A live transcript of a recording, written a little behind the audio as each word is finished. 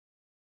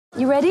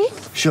You ready?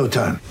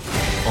 Showtime.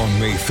 On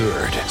May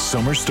 3rd,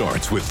 summer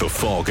starts with The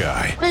Fall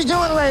Guy. Let's do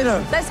it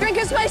later. Let's drink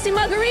a spicy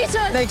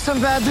margarita. Make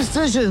some bad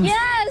decisions.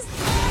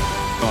 Yes!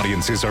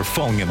 Audiences are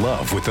falling in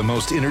love with the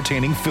most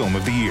entertaining film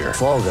of the year.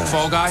 Fall Guy.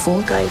 Fall Guy?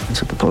 Fall Guy.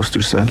 That's what the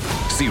poster said.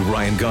 See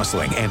Ryan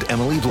Gosling and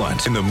Emily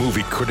Blunt in the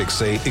movie critics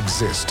say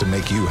exists to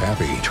make you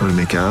happy. Trying to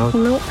make it out?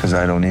 Nope. Because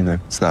I don't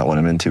either. It's not what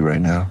I'm into right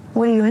now.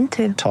 What are you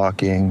into?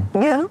 Talking.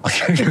 Yeah.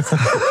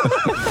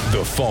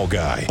 The Fall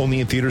Guy.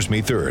 Only in theaters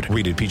May 3rd.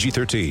 Rated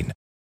PG-13.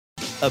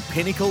 A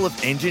pinnacle of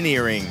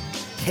engineering,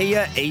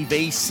 Kia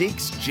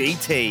EV6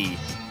 GT,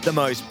 the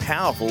most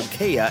powerful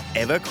Kia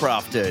ever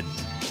crafted.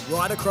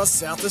 Right across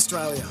South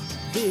Australia,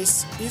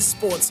 this is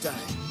Sports Day.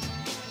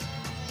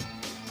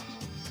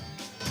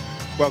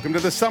 Welcome to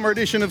the summer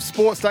edition of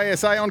Sports Day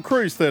SA on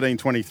Cruise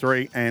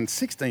 1323 and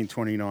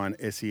 1629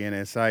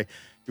 SEN-SA.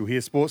 You'll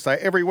hear Sports Day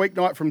every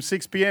weeknight from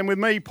 6 p.m. with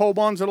me, Paul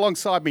Bonds.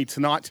 Alongside me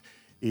tonight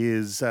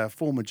is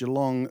former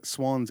Geelong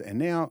Swans and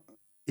now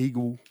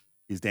Eagle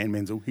is Dan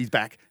Menzel. He's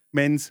back.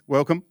 Menz,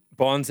 welcome.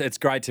 Bonds, it's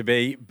great to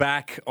be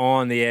back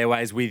on the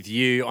airways with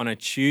you on a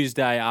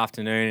Tuesday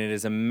afternoon. It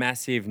is a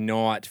massive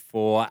night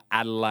for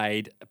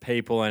Adelaide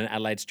people and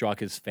Adelaide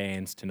Strikers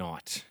fans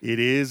tonight. It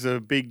is a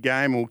big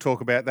game. We'll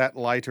talk about that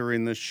later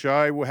in the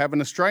show. We'll have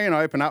an Australian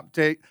Open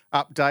update.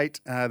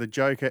 The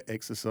Joker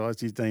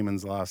exercised his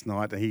demons last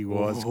night. He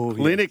was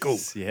clinical.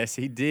 Yes,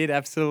 he did,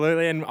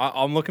 absolutely. And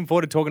I'm looking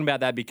forward to talking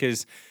about that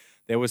because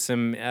there were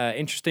some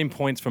interesting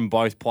points from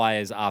both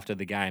players after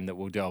the game that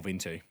we'll delve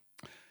into.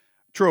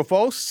 True or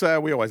false?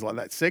 We always like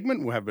that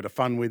segment. We'll have a bit of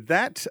fun with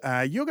that.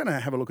 You're going to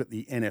have a look at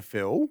the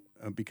NFL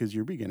because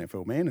you're a big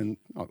NFL man and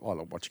I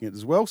like watching it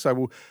as well. So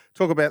we'll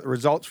talk about the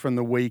results from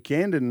the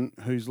weekend and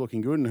who's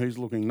looking good and who's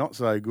looking not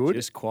so good.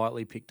 Just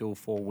quietly picked all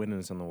four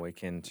winners on the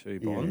weekend too,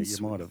 Bonds. Yeah,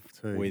 you might have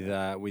too.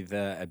 With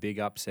a big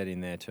upset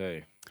in there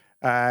too.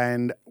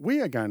 And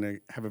we are going to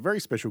have a very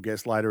special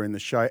guest later in the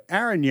show.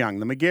 Aaron Young,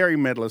 the Magarey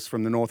medalist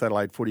from the North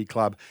Adelaide Footy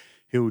Club.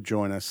 He'll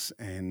join us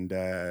and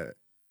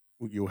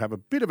you'll have a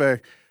bit of a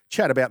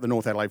chat about the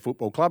North Adelaide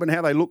Football Club and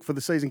how they look for the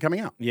season coming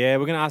up. Yeah,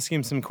 we're going to ask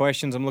him some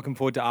questions. I'm looking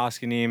forward to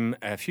asking him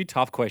a few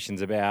tough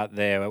questions about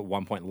their at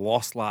one point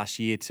loss last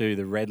year to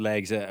the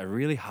Redlegs, a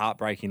really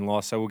heartbreaking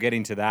loss. So we'll get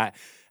into that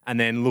and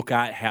then look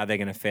at how they're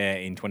going to fare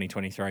in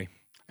 2023.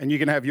 And you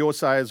can have your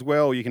say as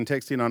well. You can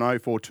text in on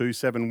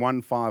 0427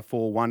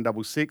 154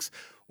 166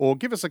 or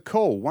give us a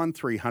call,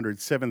 1300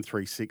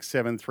 736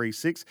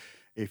 736.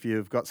 If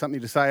you've got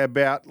something to say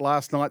about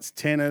last night's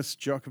tennis,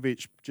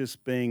 Djokovic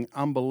just being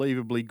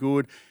unbelievably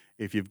good.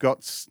 If you've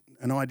got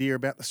an idea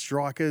about the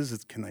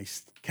Strikers,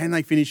 can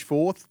they finish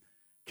fourth?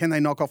 Can they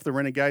knock off the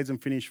Renegades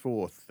and finish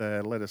fourth?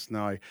 Let us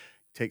know.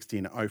 Text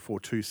in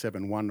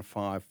 0427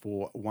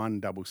 154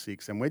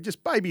 166. And we're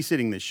just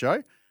babysitting this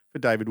show for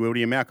David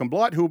Wildy and Malcolm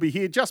Blight, who will be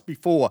here just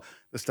before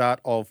the start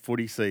of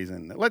footy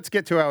season. Let's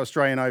get to our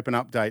Australian Open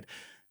update.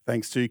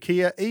 Thanks to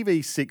Kia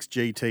EV6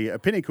 GT, a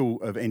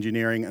pinnacle of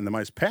engineering and the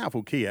most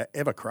powerful Kia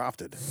ever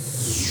crafted.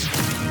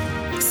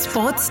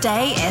 Sports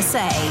Day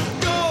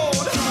SA.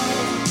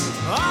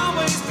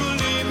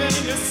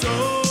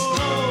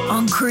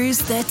 On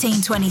Cruise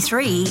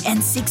 1323 and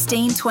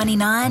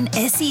 1629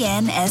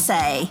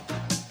 SEN-SA.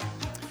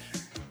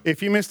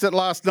 If you missed it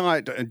last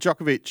night,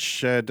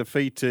 Djokovic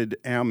defeated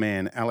our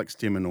man Alex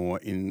de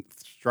Minaur in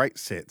straight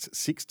sets,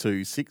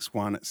 6-2,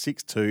 6-1,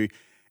 6-2,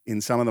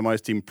 in some of the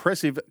most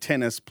impressive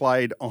tennis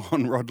played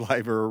on Rod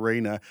Laver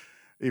Arena,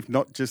 if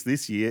not just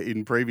this year,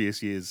 in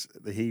previous years.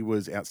 He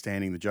was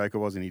outstanding, the Joker,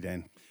 wasn't he,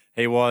 Dan?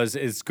 He was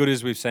as good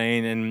as we've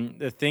seen. And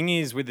the thing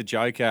is with the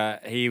Joker,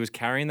 he was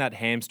carrying that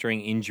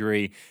hamstring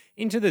injury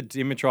into the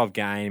Dimitrov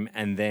game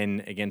and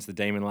then against the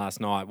Demon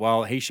last night.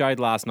 Well, he showed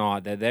last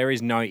night that there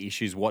is no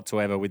issues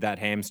whatsoever with that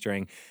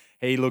hamstring.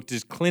 He looked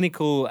as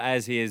clinical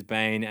as he has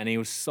been, and he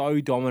was so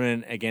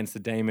dominant against the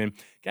Demon.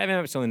 Gave him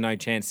absolutely no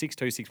chance.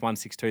 6-2, 6-1,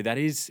 6-2. That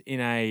is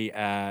in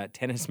a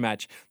tennis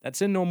match.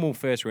 That's a normal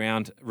first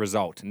round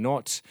result,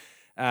 not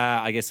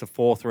I guess the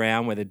fourth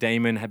round where the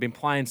Demon had been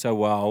playing so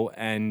well,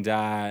 and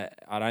I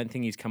don't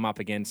think he's come up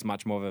against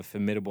much more of a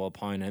formidable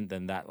opponent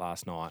than that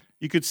last night.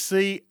 You could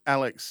see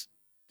Alex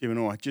de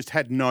Minaur just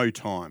had no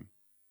time.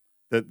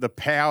 The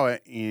power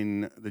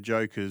in the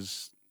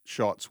Joker's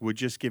shots were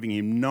just giving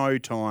him no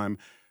time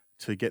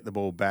to get the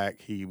ball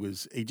back. He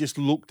just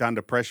looked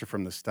under pressure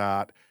from the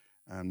start.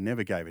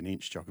 Never gave an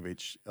inch,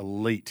 Djokovic.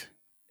 Elite.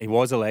 He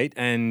was elite,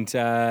 and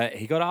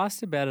he got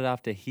asked about it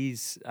after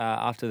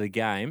the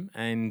game,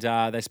 and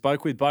they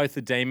spoke with both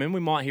the Demon.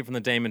 We might hear from the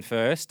Demon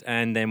first,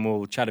 and then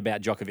we'll chat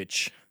about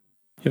Djokovic.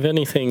 If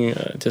anything,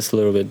 just a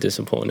little bit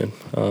disappointed.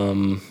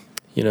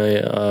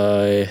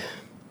 I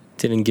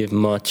didn't give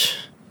much,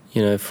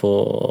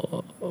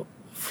 for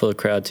the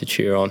crowd to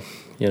cheer on.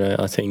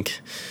 I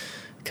think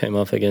came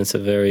up against a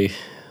very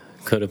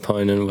good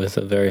opponent with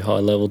a very high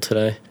level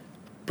today,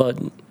 but.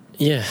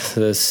 Yeah,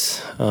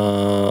 there's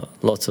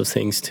lots of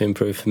things to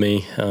improve for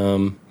me if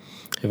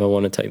I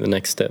want to take the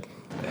next step.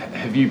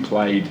 Have you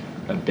played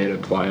a better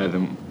player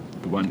than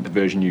the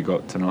version you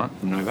got tonight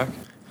from Novak?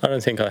 I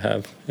don't think I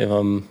have, if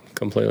I'm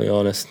completely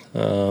honest.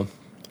 I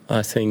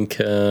I think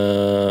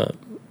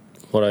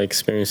what I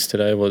experienced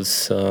today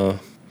was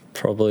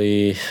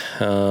probably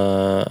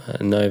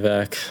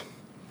Novak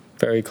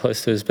very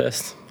close to his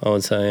best, I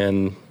would say.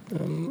 And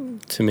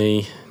to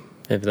me,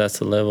 if that's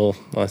the level,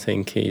 I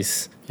think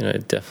he's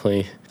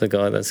definitely the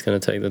guy that's going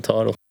to take the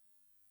title.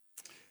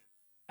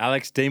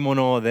 Alex de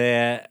Minaur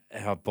there.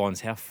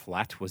 Bonds, how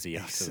flat was he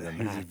after the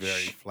match? He was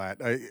very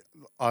flat.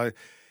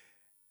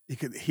 You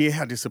could hear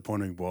how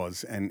disappointing he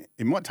was, and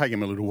it might take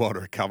him a little while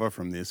to recover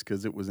from this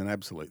because it was an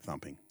absolute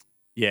thumping.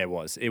 Yeah, it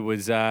was. It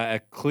was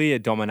a clear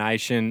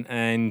domination,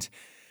 and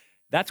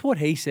that's what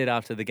he said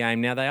after the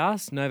game. Now, they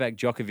asked Novak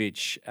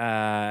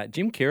Djokovic,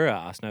 Jim Kira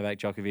asked Novak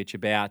Djokovic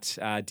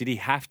about did he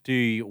have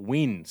to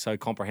win so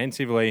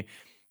comprehensively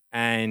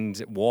and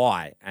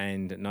why?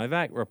 And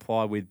Novak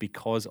replied with,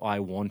 because I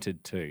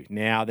wanted to.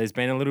 Now, there's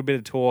been a little bit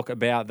of talk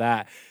about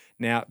that.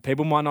 Now,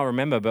 people might not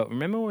remember, but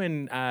remember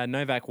when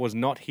Novak was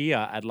not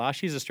here at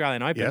last year's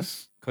Australian Open?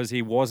 Yes. Because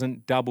he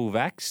wasn't double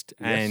vaxxed.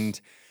 Yes.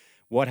 And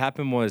what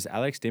happened was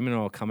Alex de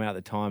Minaur come out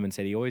at the time and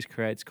said he always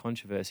creates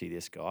controversy,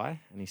 this guy.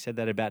 And he said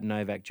that about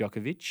Novak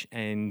Djokovic.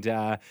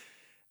 And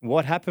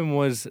what happened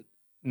was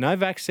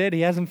Novak said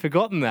he hasn't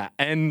forgotten that.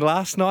 And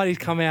last night he's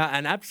come out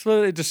and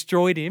absolutely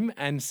destroyed him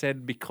and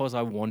said, because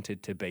I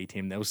wanted to beat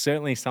him. There was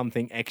certainly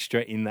something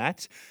extra in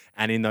that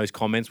and in those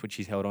comments, which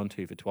he's held on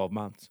to for 12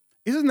 months.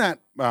 Isn't that,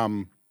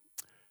 I'm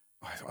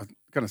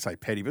going to say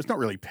petty, but it's not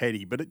really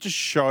petty, but it just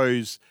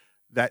shows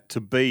that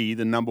to be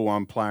the number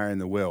one player in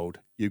the world,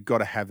 you've got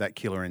to have that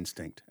killer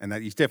instinct, and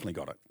that he's definitely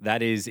got it.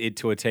 That is it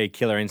to a T,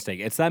 killer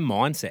instinct. It's that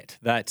mindset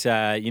that,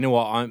 you know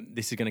what,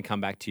 this is going to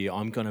come back to you.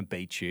 I'm going to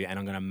beat you, and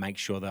I'm going to make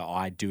sure that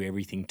I do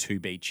everything to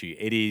beat you.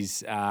 It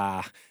is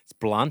it's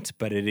blunt,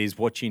 but it is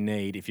what you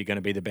need if you're going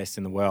to be the best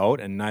in the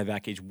world, and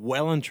Novak is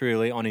well and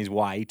truly on his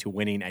way to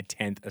winning a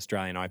 10th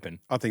Australian Open.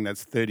 I think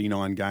that's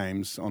 39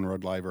 games on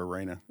Rod Laver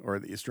Arena or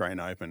at the Australian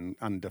Open,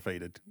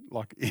 undefeated,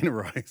 like in a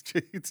row.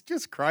 It's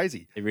just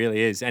crazy. It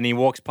really is. And he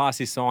walks past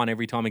his sign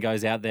every time he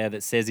goes out there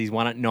that says he's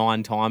won it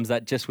 9 times.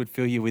 That just would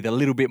fill you with a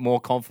little bit more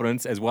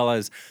confidence, as well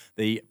as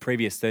the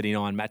previous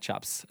 39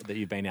 matchups that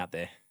you've been out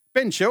there.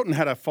 Ben Shelton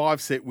had a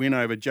 5-set win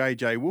over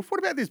JJ Wolf. What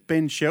about this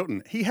Ben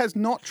Shelton? He has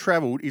not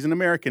travelled. He's an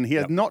American. He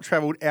has not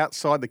travelled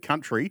outside the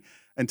country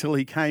until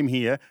he came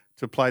here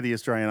to play the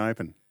Australian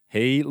Open.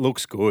 He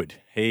looks good.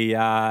 He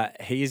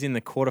is in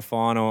the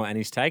quarterfinal and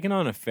he's taken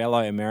on a fellow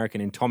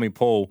American in Tommy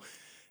Paul.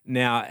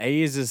 Now,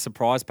 he is a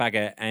surprise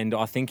packer, and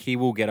I think he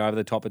will get over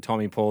the top of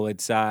Tommy Paul.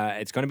 It's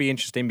going to be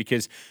interesting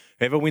because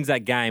whoever wins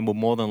that game will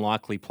more than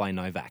likely play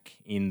Novak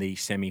in the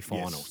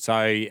semi-final. Yes.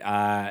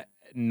 So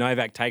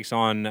Novak takes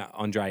on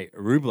Andrei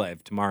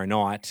Rublev tomorrow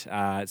night.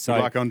 Good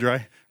luck,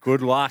 Andrei.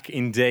 Good luck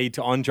indeed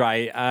to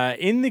Andrei.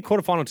 In the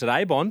quarterfinal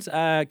today, Bonds,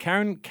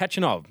 Karen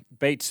Khachanov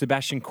beat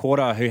Sebastian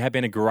Korda, who had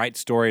been a great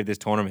story of this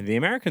tournament. The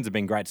Americans have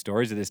been great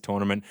stories of this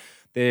tournament.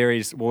 There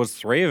was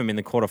 3 of them in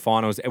the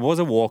quarterfinals. It was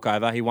a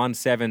walkover. He won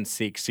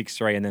 7-6,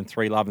 6-3, and then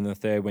 3-love in the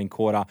third when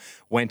Korda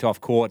went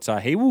off court. So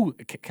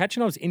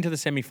Khachanov's into the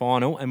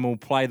semi-final and will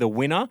play the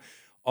winner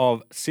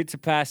of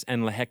Tsitsipas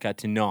and Lehecka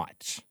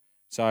tonight.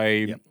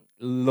 So,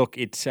 Look,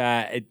 it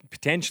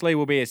potentially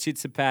will be a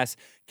Tsitsipas,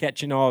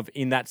 Khachanov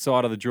in that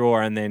side of the draw,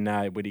 and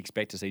then we'd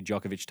expect to see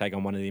Djokovic take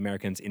on one of the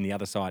Americans in the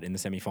other side in the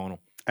semi-final.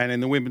 And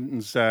in the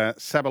women's,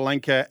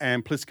 Sabalenka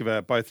and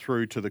Pliskova both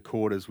through to the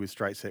quarters with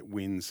straight set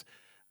wins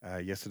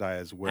yesterday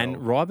as well. And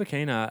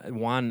Rybakina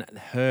won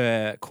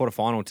her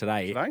quarterfinal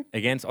today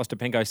against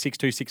Ostapenko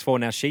 6-2, 6-4.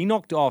 Now, she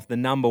knocked off the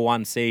number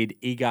 1 seed,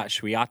 Iga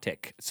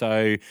Swiatek.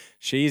 So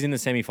she's in the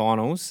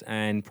semi-finals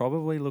and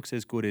probably looks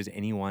as good as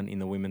anyone in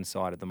the women's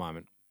side at the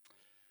moment.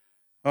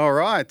 All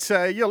right.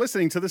 You're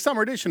listening to the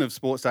summer edition of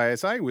Sports Day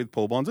SA with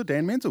Paul Bonser,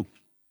 Dan Menzel.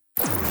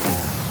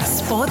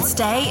 Sports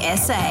Day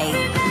SA.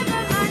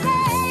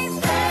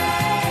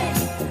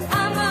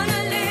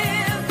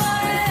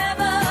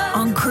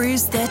 On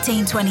Cruise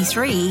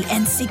 1323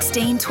 and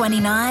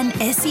 1629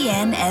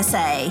 SEN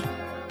SA.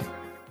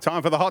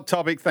 Time for the hot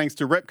topic. Thanks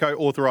to Repco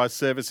Authorised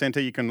Service Centre.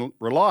 You can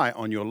rely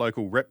on your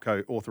local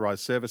Repco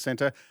Authorised Service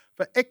Centre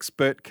for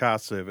expert car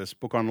service.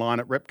 Book online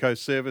at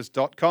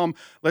repcoservice.com.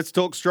 Let's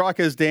talk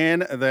Strikers,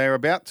 Dan. They're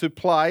about to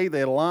play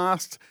their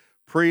last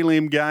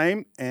prelim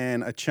game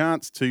and a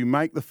chance to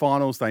make the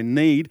finals. They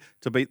need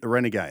to beat the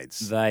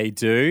Renegades. They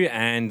do,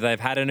 and they've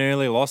had an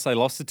early loss. They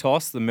lost the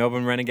toss. The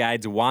Melbourne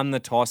Renegades won the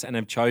toss and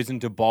have chosen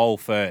to bowl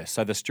first.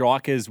 So the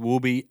Strikers will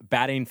be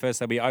batting first.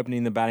 They'll be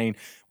opening the batting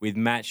with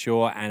Matt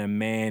Shaw and a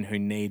man who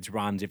needs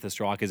runs if the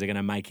Strikers are going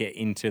to make it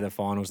into the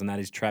finals, and that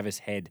is Travis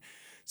Head.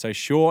 So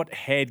Short,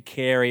 Head,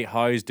 Carey,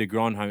 Hose, de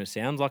Grandhomme. It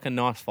sounds like a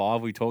nice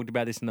 5. We talked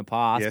about this in the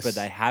past, but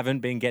they haven't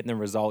been getting the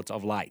results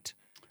of late.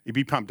 He'd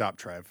be pumped up,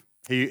 Trav.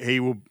 He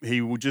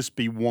will just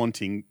be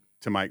wanting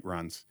to make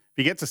runs. If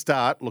he gets a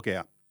start, look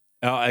out.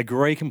 I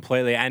agree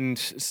completely. And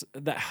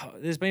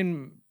there's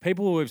been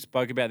people who have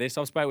spoke about this.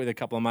 I've spoke with a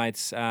couple of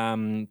mates.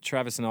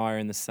 Travis and I are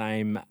in the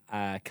same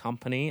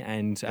company,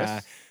 and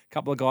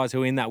couple of guys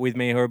who are in that with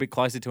me who are a bit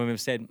closer to him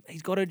have said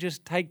he's got to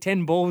just take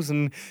 10 balls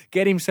and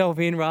get himself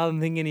in rather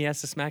than thinking he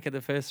has to smack at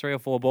the first 3 or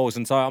 4 balls.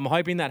 And so I'm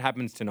hoping that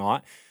happens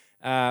tonight.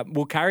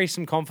 We'll carry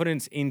some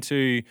confidence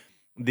into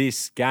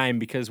this game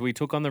because we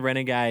took on the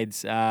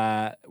Renegades.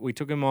 We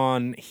took them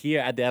on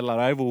here at the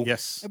Adelaide Oval.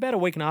 Yes. About a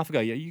week and a half ago.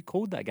 You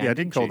called that game. Yeah, I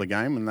did call you? the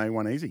game and they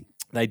won easy.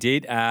 They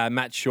did.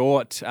 Matt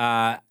Short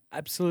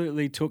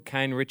absolutely took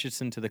Kane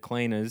Richardson to the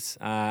cleaners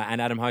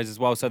and Adam Hose as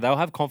well. So they'll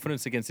have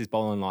confidence against this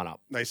bowling lineup.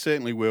 They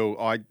certainly will.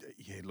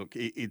 Look,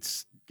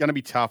 it's going to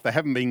be tough. They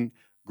haven't been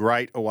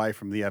great away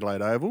from the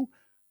Adelaide Oval.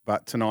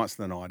 But tonight's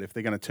the night. If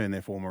they're going to turn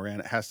their form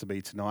around, it has to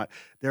be tonight.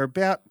 They're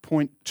about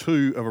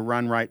 0.2 of a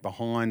run rate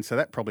behind, so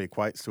that probably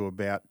equates to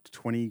about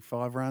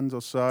 25 runs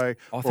or so.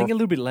 I think a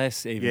little bit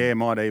less even. Yeah, it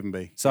might even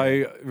be.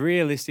 So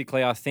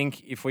realistically, I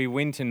think if we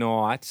win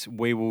tonight,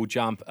 we will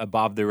jump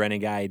above the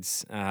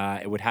Renegades.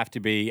 It would have to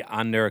be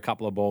under a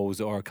couple of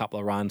balls or a couple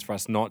of runs for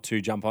us not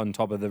to jump on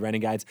top of the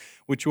Renegades,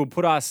 which will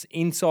put us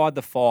inside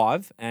the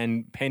 5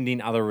 and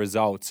pending other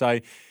results. So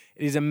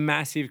it is a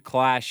massive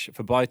clash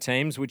for both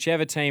teams.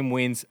 Whichever team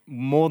wins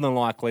more than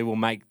likely will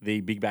make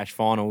the Big Bash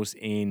finals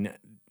in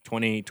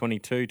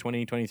 2022,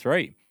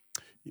 2023.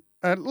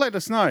 Let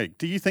us know.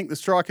 Do you think the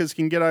Strikers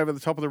can get over the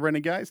top of the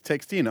Renegades?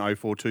 Text in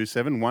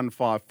 0427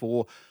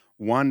 154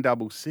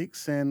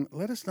 166 and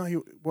let us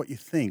know what you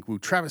think. Will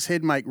Travis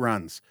Head make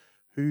runs?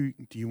 Who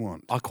do you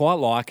want? I quite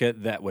like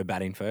it that we're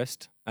batting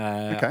first.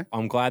 Okay.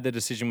 I'm glad the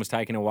decision was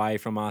taken away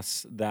from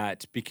us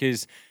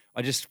because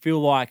I just feel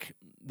like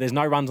there's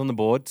no runs on the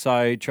board.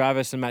 So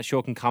Travis and Matt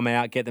Shaw can come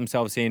out, get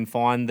themselves in,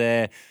 find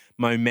their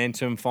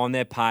momentum, find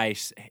their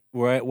pace.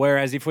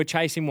 Whereas if we're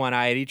chasing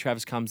 180,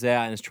 Travis comes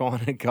out and is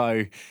trying to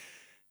go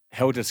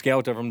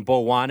helter-skelter from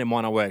ball 1 and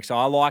might not work. So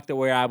I like that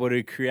we're able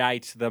to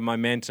create the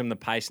momentum, the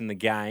pace in the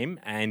game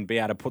and be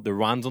able to put the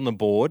runs on the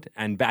board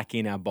and back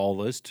in our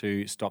bowlers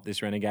to stop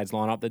this Renegades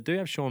lineup that do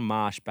have Sean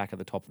Marsh back at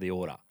the top of the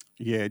order.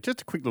 Yeah,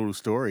 just a quick little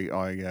story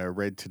I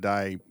read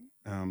today.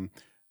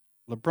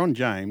 LeBron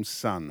James'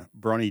 son,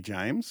 Bronny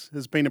James,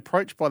 has been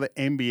approached by the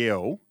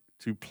NBL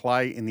to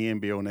play in the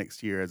NBL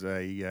next year as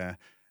a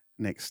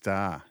next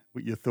star.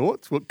 What your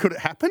thoughts? What could it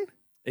happen?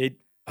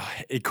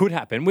 It could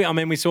happen.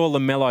 We saw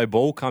LaMelo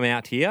Ball come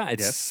out here.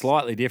 It's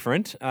slightly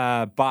different,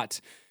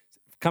 but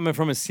coming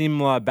from a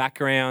similar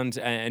background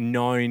and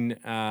known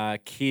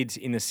kid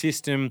in the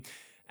system,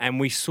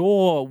 and we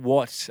saw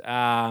what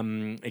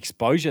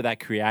exposure that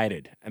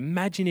created.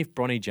 Imagine if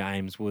Bronny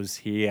James was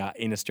here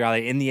in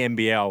Australia in the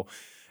NBL.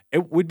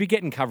 It would be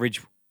getting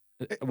coverage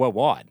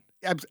worldwide.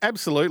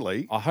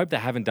 Absolutely. I hope they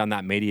haven't done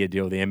that media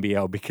deal, the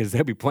NBL, because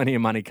there'll be plenty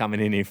of money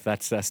coming in if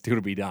that's still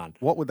to be done.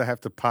 What would they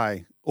have to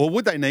pay? Or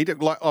would they need it?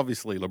 Like,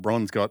 obviously,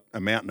 LeBron's got a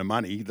mountain of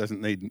money. He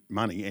doesn't need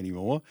money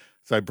anymore.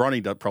 So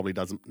Bronny probably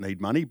doesn't need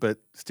money, but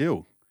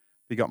still,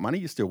 if you got money,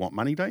 you still want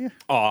money, don't you?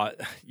 Oh,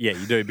 yeah,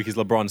 you do, because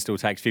LeBron still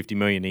takes $50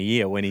 million a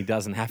year when he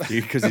doesn't have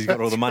to because he's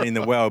got all the money in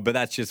the world, but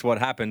that's just what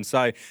happens.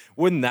 So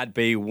wouldn't that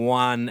be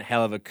one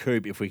hell of a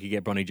coup if we could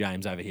get Bronny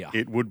James over here?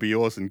 It would be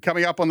awesome.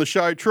 Coming up on the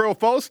show, true or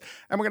false,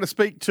 and we're going to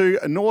speak to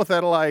a North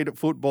Adelaide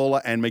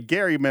footballer and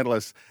McGarry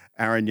medalist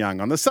Aaron Young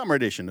on the summer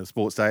edition of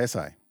Sports Day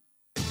SA.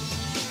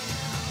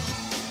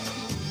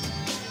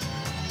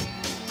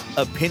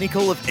 A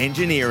pinnacle of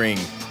engineering,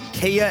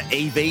 Kia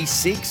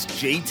EV6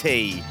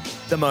 GT.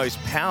 The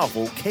most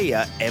powerful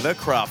Kia ever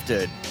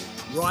crafted.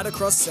 Right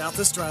across South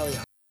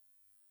Australia.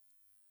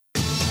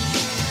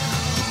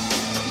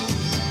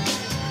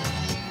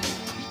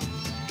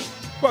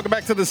 Welcome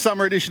back to the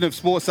summer edition of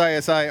Sports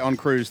ASA on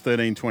Cruise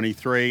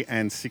 1323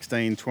 and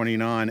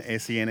 1629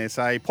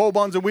 SENSA. Paul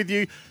Bonds with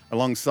you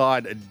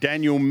alongside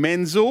Daniel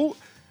Menzel.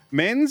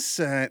 Men's,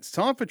 it's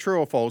time for True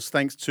or False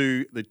thanks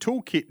to the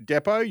Toolkit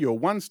Depot, your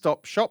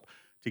one-stop shop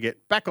to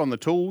get back on the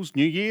tools.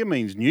 New year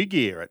means new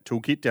gear at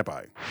Toolkit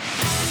Depot.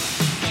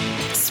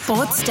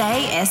 Sports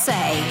Day SA.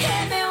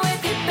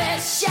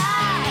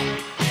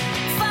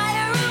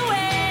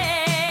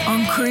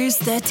 On Cruise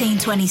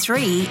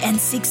 1323 and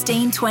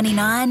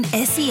 1629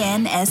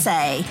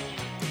 SENSA.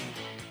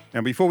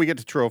 Now, before we get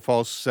to True or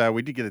False,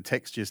 we did get a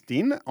text just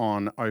in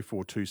on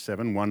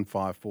 0427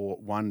 154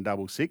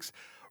 166.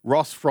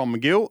 Ross from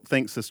McGill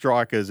thinks the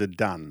Strikers are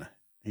done.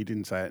 He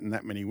didn't say it in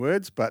that many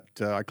words, but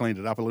I cleaned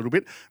it up a little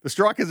bit. The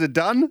Strikers are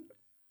done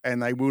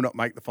and they will not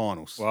make the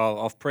finals. Well,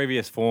 off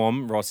previous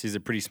form, Ross is a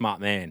pretty smart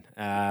man.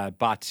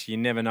 But you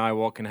never know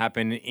what can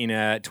happen in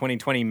a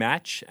 2020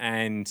 match.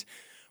 And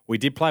we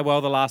did play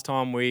well the last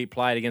time we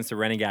played against the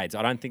Renegades.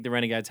 I don't think the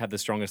Renegades have the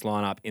strongest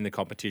lineup in the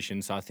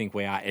competition, so I think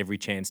we are every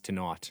chance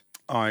tonight.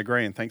 I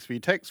agree, and thanks for your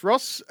text,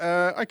 Ross.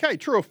 Okay,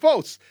 true or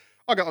false?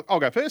 I'll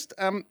go first.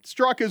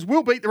 Strikers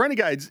will beat the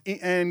Renegades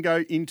and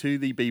go into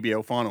the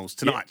BBL finals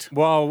tonight. Yeah.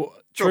 Well,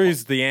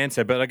 true's the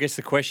answer, but I guess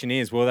the question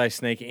is, will they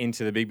sneak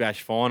into the Big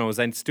Bash finals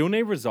and still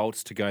need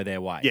results to go their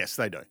way? Yes,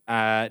 they do.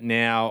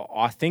 Now,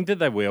 I think that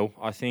they will.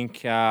 I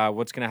think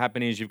what's going to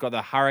happen is you've got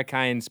the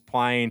Hurricanes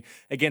playing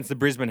against the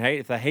Brisbane Heat.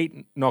 If the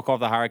Heat knock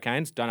off the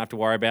Hurricanes, don't have to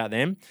worry about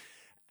them.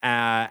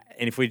 And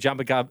if we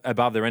jump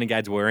above the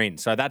Renegades, we're in.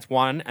 So that's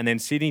one. And then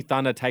Sydney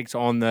Thunder takes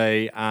on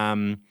the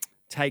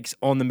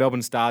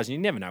Melbourne Stars. And you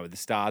never know with the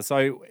Stars.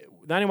 So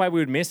the only way we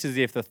would miss is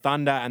if the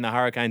Thunder and the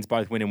Hurricanes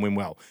both win and win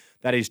well.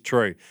 That is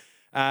true.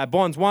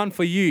 Bonds, one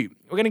for you.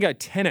 We're going to go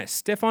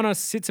tennis. Stefanos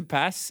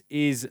Tsitsipas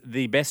is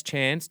the best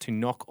chance to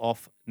knock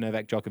off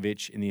Novak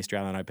Djokovic in the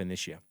Australian Open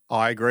this year.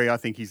 I agree. I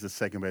think he's the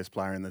second best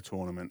player in the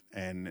tournament.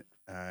 And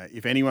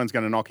if anyone's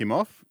going to knock him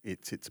off,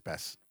 it's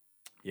Tsitsipas.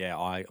 Yeah,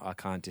 I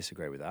can't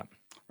disagree with that.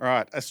 All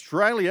right.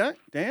 Australia,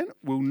 Dan,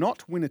 will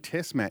not win a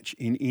test match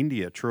in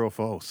India. True or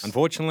false?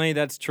 Unfortunately,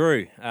 that's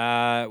true.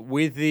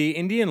 With the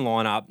Indian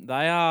lineup,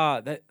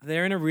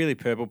 they're in a really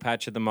purple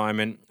patch at the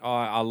moment.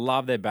 I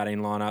love their batting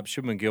lineup.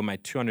 Shubman Gill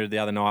made 200 the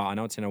other night. I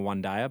know it's in a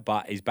one-dayer,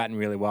 but he's batting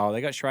really well.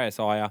 They got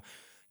Shreyas Iyer,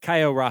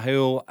 KL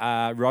Rahul,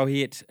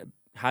 Rohit,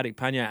 Hardik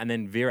Pandya, and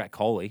then Virat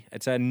Kohli.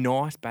 It's a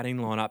nice batting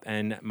lineup,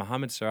 and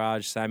Mohammad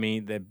Siraj,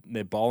 Sami,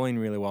 they're bowling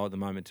really well at the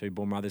moment too.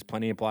 Bumrah, there's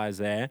plenty of players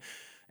there.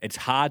 It's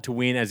hard to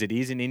win as it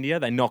is in India.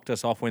 They knocked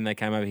us off when they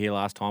came over here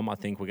last time. I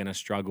think we're going to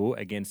struggle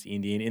against the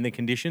Indian in the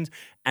conditions.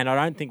 And I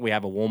don't think we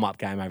have a warm-up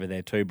game over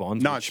there too,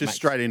 Bonds. No, it's just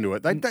straight into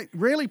it. They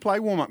rarely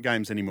play warm-up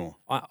games anymore.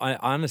 I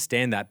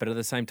understand that, but at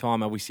the same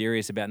time, are we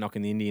serious about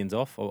knocking the Indians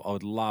off? I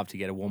would love to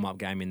get a warm-up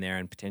game in there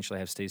and potentially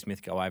have Steve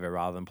Smith go over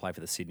rather than play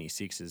for the Sydney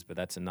Sixers, but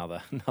that's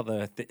another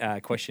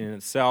question in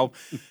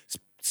itself.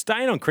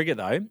 Staying on cricket,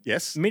 though.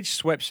 Yes. Mitch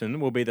Swepson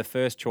will be the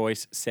first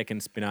choice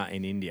second spinner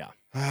in India.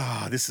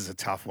 This is a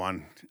tough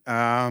one.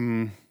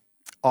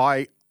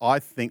 I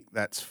think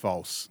that's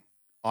false.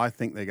 I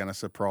think they're going to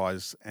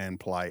surprise and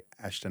play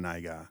Ashton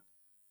Agar.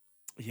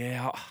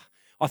 Yeah,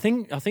 I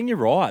think you're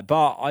right,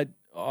 but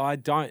I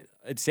don't.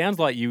 It sounds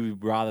like you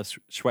would rather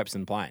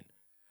Swepson playing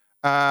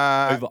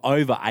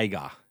over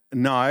Agar.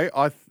 No,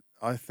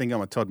 I think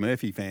I'm a Todd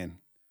Murphy fan.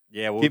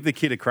 Yeah, well, give the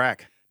kid a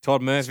crack.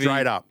 Todd Murphy,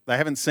 straight up. They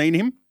haven't seen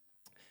him.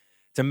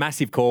 It's a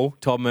massive call,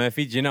 Todd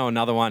Murphy. Do you know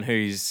another one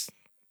who's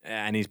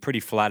and he's pretty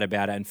flat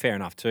about it, and fair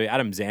enough too.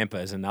 Adam Zampa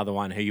is another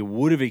one who you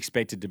would have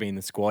expected to be in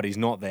the squad. He's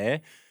not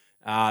there.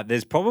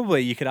 There's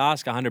probably, you could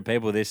ask 100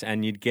 people this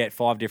and you'd get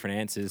 5 different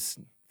answers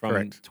from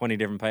Correct. 20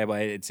 different people.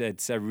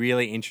 It's a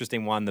really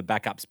interesting one, the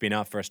backup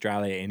spinner for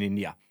Australia in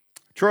India.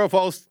 True or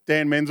false,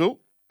 Dan Menzel?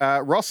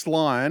 Ross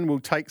Lyon will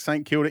take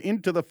St Kilda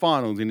into the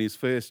finals in his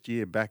first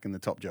year back in the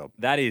top job.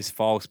 That is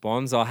false,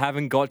 Bonds. I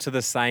haven't got to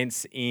the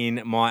Saints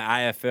in my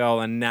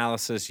AFL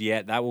analysis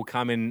yet. That will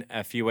come in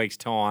a few weeks'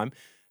 time.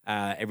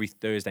 Every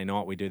Thursday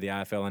night we do the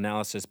AFL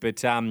analysis.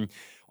 But I'm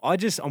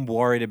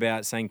worried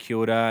about St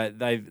Kilda.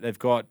 They've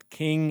got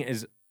King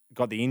has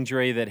got the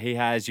injury that he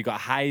has. You've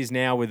got Hayes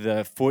now with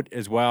the foot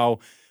as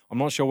well. I'm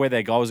not sure where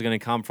their goals are going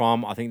to come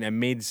from. I think their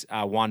mids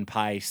are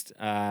one-paced.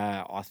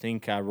 I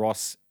think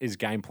Ross's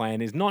game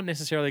plan is not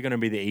necessarily going to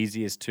be the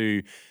easiest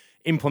to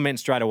implement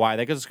straight away.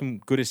 They've got some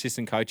good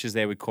assistant coaches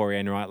there with Corey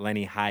Enright,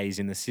 Lenny Hayes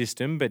in the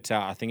system, but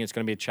I think it's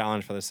going to be a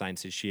challenge for the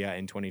Saints this year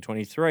in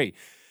 2023.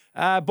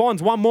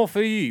 Bonds, one more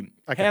for you.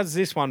 Okay. How's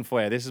this one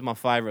for you? This is my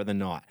favourite of the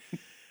night.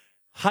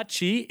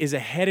 Hutchie is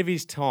ahead of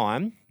his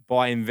time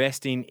by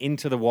investing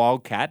into the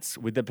Wildcats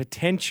with the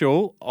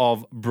potential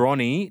of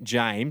Bronny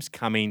James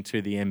coming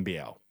to the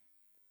NBL.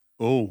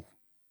 Oh,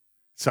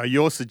 so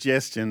your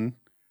suggestion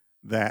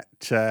that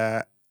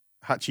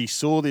Hutchie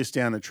saw this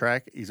down the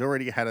track, he's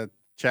already had a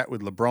chat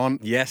with LeBron.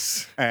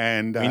 Yes.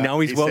 And we know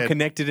he's well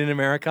connected in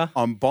America.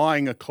 I'm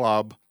buying a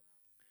club.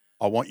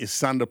 I want your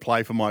son to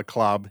play for my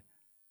club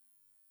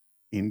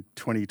in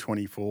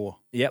 2024.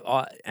 Yep,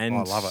 I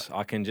love it.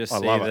 I can just see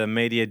the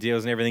media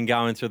deals and everything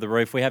going through the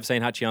roof. We have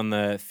seen Hutchie on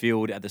the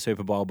field at the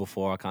Super Bowl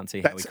before. I can't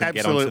see how we could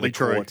get onto the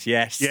court.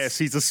 Yes,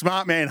 he's a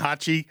smart man,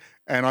 Hutchie,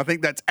 and I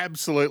think that's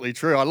absolutely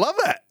true. I love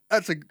that.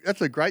 That's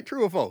a great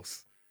true or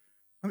false.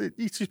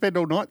 You spent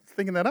all night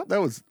thinking that up.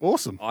 That was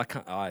awesome. I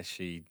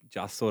actually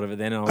just thought of it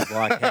then, and I was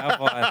like, how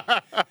have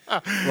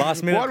I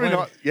last minute? Why do we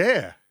not?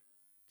 Yeah,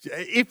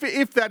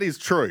 if that is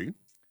true.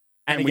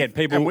 And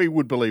again, we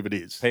would believe it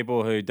is.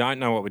 People who don't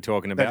know what we're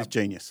talking about. That is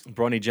genius.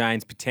 Bronny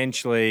James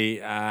potentially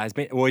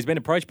he's been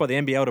approached by the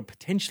NBL to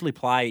potentially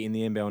play in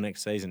the NBL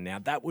next season. Now,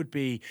 that would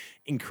be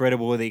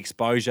incredible, the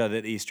exposure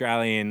that the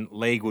Australian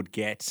League would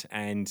get,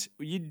 and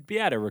you'd be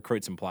able to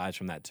recruit some players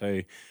from that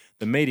too.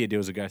 The media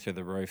deals would go through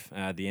the roof.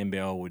 The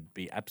NBL would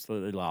be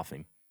absolutely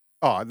laughing.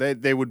 Oh,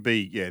 there would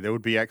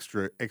be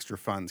extra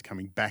funds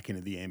coming back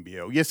into the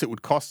NBL. Yes, it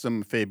would cost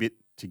them a fair bit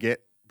to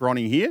get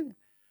Bronny here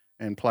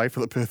and play for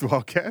the Perth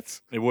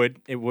Wildcats. It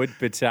would,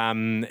 but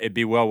it'd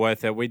be well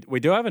worth it. We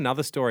do have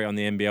another story on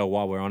the NBL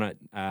while we're on it,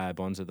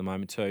 Bonds, at the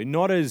moment too.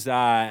 Not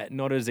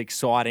as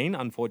exciting,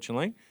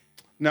 unfortunately.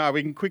 No,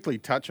 we can quickly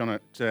touch on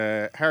it.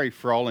 Harry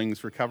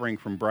Frolling's recovering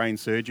from brain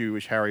surgery. We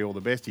wish Harry all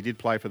the best. He did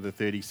play for the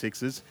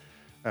 36ers,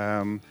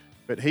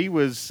 but he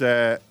was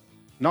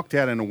knocked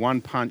out in a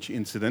one-punch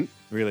incident.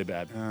 Really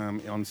bad.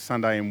 On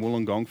Sunday in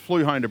Wollongong.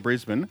 Flew home to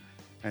Brisbane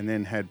and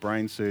then had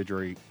brain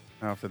surgery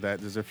after that.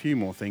 There's a few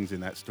more things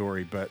in that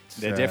story, but...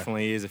 There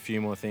definitely is a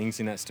few more things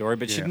in that story,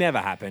 but it should yeah. never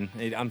happen.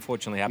 It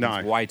unfortunately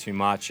happens way too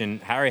much,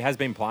 and Harry has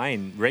been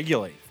playing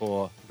regularly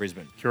for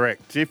Brisbane.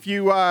 Correct. If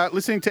you are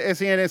listening to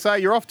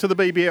SENSA, you're off to the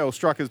BBL.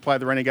 Strikers play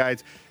the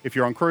Renegades. If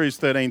you're on Cruise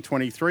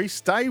 1323,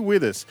 stay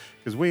with us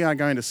because we are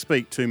going to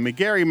speak to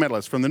Magarey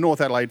medalist from the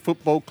North Adelaide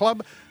Football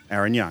Club,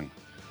 Aaron Young.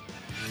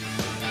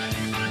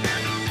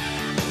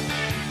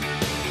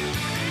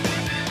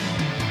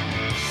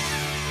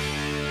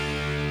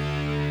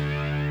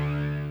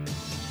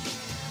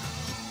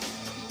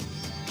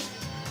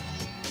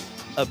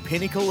 A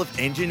pinnacle of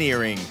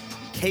engineering,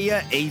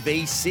 Kia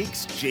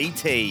EV6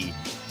 GT,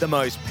 the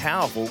most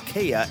powerful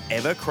Kia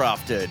ever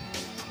crafted.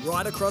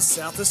 Right across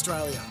South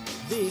Australia,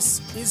 this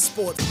is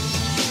Sport.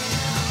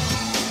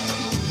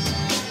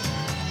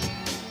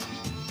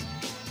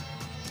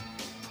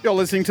 You're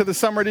listening to the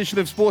summer edition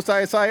of Sports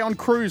ASA on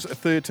Cruise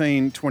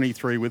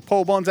 1323 with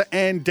Paul Bonza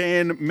and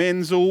Dan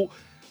Menzel.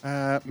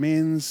 We're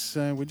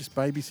just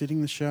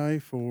babysitting the show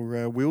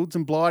for Wilds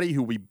and Blighty,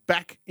 who'll be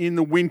back in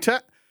the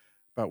winter.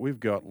 But we've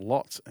got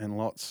lots and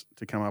lots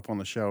to come up on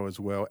the show as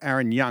well.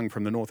 Aaron Young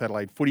from the North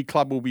Adelaide Footy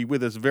Club will be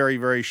with us very,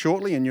 very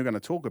shortly, and you're going to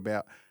talk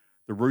about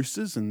the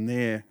Roosters and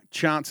their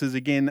chances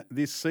again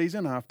this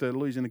season after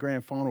losing the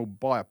grand final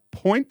by a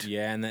point.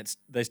 Yeah, and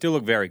they still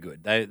look very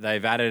good.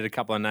 They've added a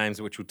couple of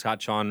names which we'll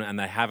touch on, and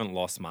they haven't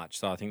lost much.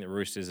 So I think the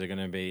Roosters are going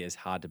to be as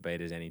hard to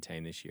beat as any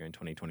team this year in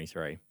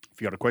 2023.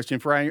 If you've got a question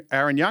for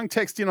Aaron Young,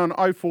 text in on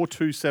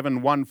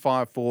 0427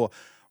 154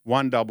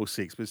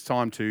 166. But it's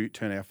time to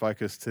turn our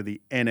focus to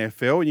the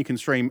NFL. And you can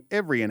stream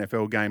every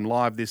NFL game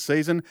live this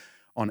season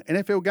on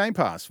NFL Game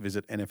Pass.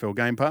 Visit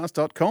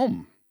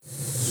nflgamepass.com.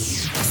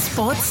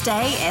 Sports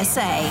Day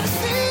SA.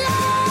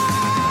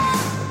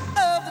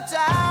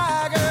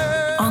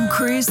 On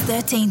Cruise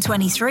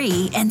 1323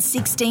 and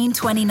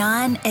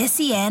 1629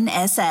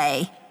 SEN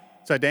SA.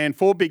 So, Dan,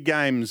 4 big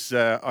games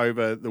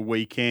over the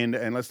weekend.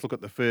 And let's look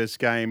at the first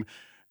game.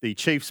 The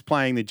Chiefs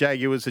playing the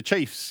Jaguars. The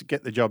Chiefs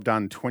get the job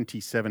done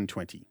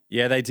 27-20.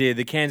 Yeah, they did.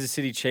 The Kansas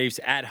City Chiefs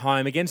at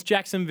home against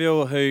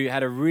Jacksonville, who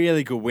had a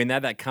really good win. They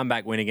had that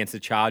comeback win against the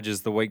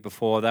Chargers the week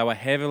before. They were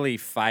heavily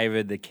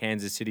favoured, the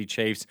Kansas City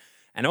Chiefs,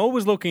 and all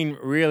was looking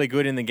really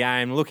good in the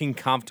game, looking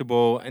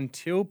comfortable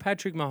until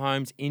Patrick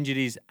Mahomes injured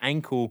his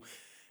ankle.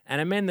 And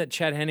it meant that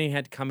Chad Henne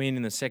had come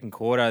in the second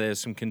quarter. There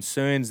was some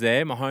concerns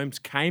there. Mahomes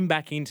came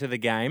back into the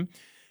game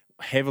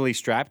heavily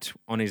strapped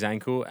on his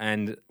ankle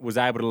and was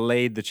able to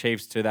lead the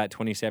Chiefs to that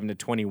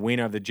 27-20 win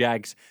over the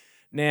Jags.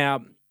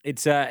 Now,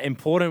 it's an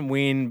important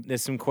win.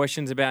 There's some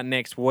questions about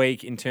next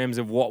week in terms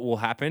of what will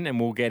happen,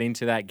 and we'll get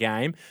into that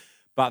game.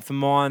 But for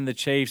mine, the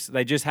Chiefs,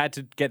 they just had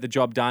to get the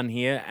job done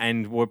here,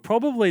 and were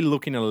probably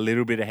looking a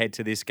little bit ahead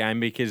to this game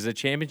because the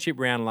championship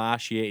round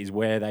last year is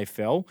where they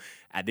fell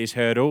at this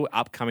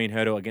upcoming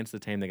hurdle against the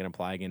team they're going to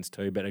play against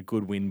too, but a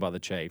good win by the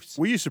Chiefs.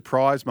 Were you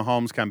surprised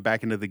Mahomes came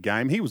back into the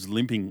game? He was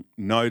limping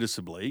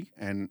noticeably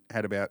and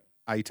had about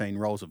 18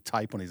 rolls of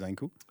tape on his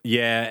ankle.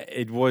 Yeah,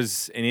 it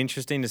was an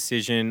interesting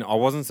decision. I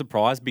wasn't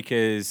surprised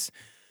because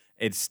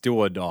it's still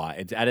or die.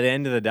 At the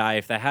end of the day,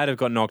 if they had have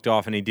got knocked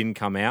off and he didn't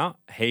come out,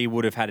 he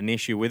would have had an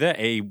issue with it.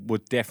 He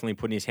would definitely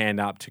put his hand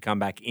up to come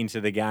back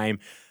into the game.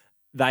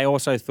 They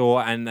also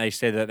thought, and they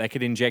said that they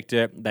could inject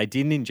it. They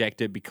didn't inject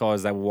it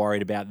because they were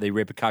worried about the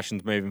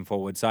repercussions moving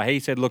forward. So he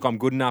said, look, I'm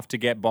good enough to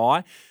get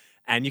by.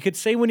 And you could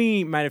see when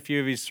he made a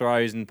few of his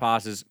throws and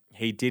passes,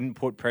 he didn't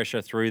put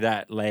pressure through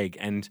that leg.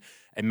 And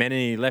it meant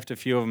he left a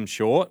few of them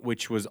short,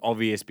 which was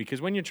obvious because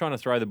when you're trying to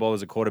throw the ball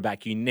as a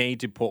quarterback, you need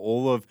to put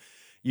all of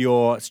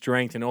your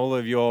strength and all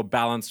of your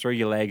balance through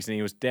your legs, and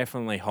he was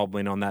definitely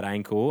hobbling on that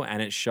ankle,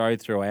 and it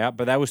showed throughout.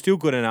 But they were still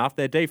good enough.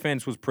 Their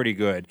defense was pretty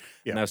good,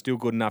 and they were still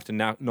good enough to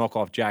knock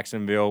off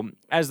Jacksonville,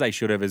 as they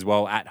should have as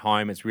well at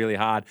home. It's really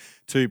hard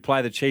to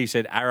play the Chiefs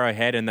at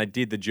Arrowhead, and they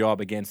did the job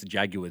against the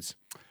Jaguars.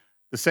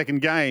 The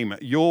second game,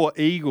 your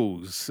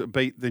Eagles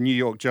beat the New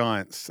York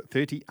Giants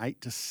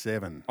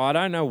 38-7. I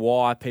don't know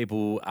why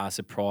people are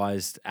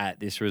surprised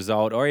at this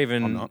result or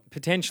even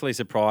potentially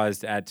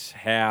surprised at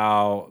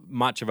how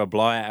much of a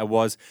blowout it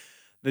was.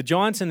 The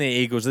Giants and the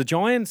Eagles. The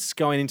Giants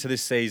going into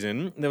this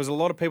season, there was a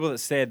lot of people that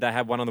said they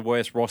had one of the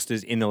worst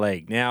rosters in the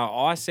league. Now,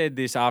 I said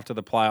this after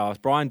the playoffs.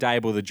 Brian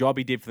Daboll, the job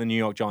he did for the New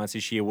York Giants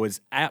this year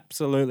was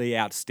absolutely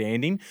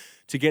outstanding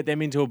to get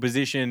them into a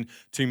position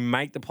to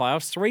make the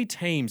playoffs. 3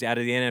 teams out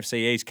of the NFC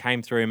East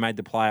came through and made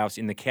the playoffs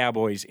in the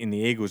Cowboys, in the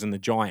Eagles, and the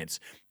Giants.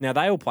 Now,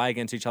 they all play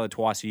against each other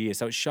twice a year,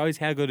 so it shows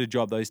how good a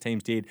job those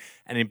teams did,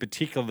 and in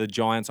particular the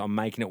Giants on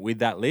making it with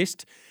that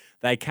list.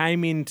 They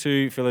came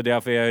into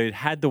Philadelphia,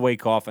 had the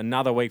week off,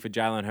 another week for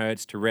Jalen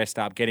Hurts to rest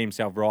up, get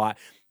himself right.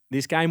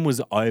 This game was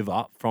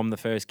over from the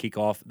first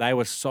kickoff. They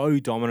were so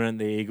dominant,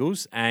 the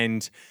Eagles,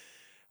 and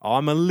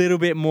I'm a little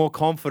bit more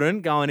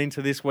confident going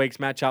into this week's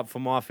matchup for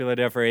my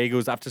Philadelphia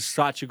Eagles. After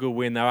such a good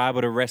win, they were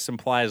able to rest some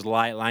players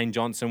late. Lane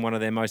Johnson, one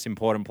of their most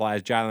important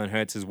players, Jalen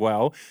Hurts as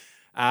well.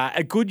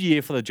 A good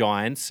year for the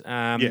Giants.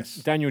 Yes.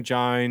 Daniel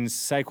Jones,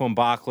 Saquon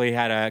Barkley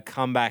had a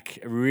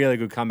really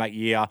good comeback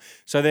year.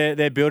 So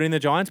they're building the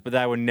Giants, but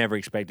they were never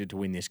expected to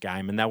win this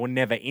game, and they were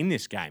never in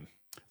this game.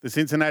 The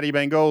Cincinnati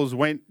Bengals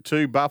went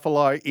to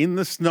Buffalo in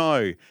the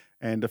snow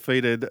and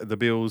defeated the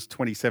Bills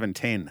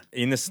 27-10.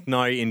 In the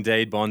snow,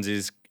 indeed, Bonds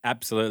is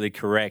absolutely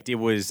correct. It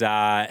was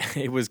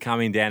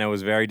coming down. It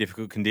was very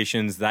difficult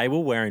conditions. They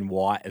were wearing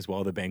white as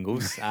well, the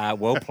Bengals.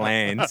 Well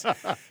planned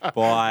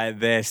by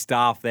their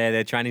staff there,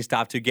 their training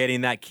staff, to get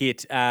in that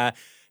kit. Now,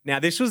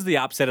 this was the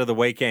upset of the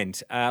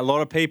weekend. A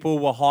lot of people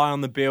were high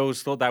on the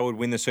Bills, thought they would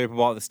win the Super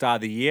Bowl at the start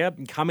of the year.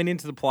 Coming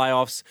into the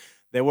playoffs,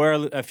 there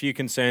were a few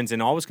concerns,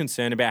 and I was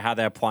concerned about how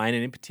they were playing,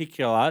 and in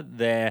particular,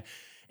 their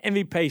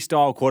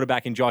MVP-style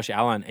quarterback in Josh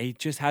Allen. He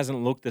just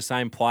hasn't looked the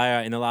same player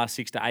in the last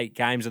 6 to 8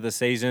 games of the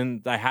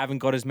season. They haven't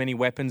got as many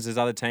weapons as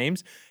other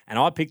teams, and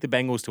I picked the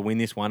Bengals to win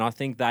this one. I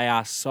think they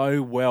are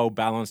so well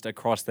balanced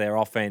across their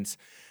offense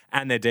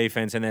and their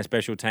defense and their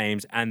special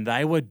teams, and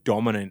they were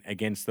dominant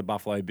against the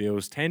Buffalo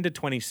Bills.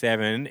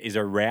 10-27 is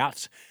a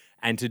rout,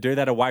 and to do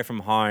that away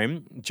from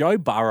home, Joe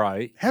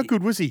Burrow. How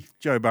good was he,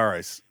 Joe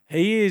Burrows?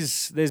 He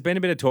is, there's been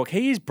a bit of talk.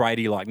 He is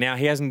Brady-like. Now,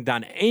 he hasn't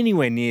done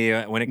anywhere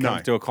near when it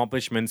comes to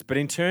accomplishments, but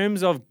in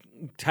terms of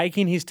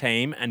taking his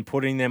team and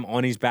putting them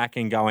on his back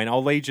and going,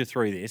 I'll lead you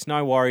through this,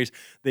 no worries.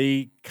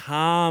 The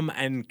calm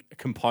and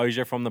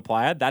composure from the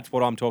player, that's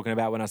what I'm talking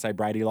about when I say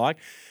Brady-like.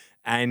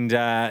 And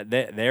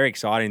they're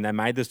exciting. They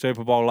made the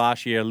Super Bowl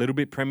last year, a little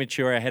bit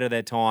premature ahead of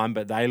their time,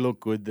 but they look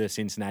good, the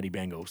Cincinnati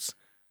Bengals.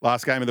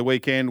 Last game of the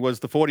weekend was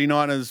the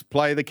 49ers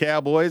play the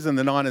Cowboys, and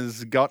the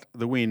Niners got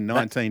the win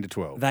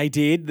 19-12. They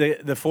did. The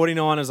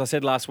 49ers, I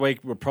said last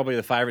week, were probably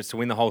the favourites to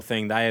win the whole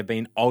thing. They have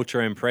been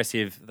ultra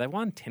impressive. They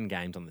won 10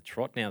 games on the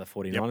trot now, the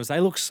 49ers. Yep. They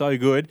look so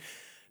good.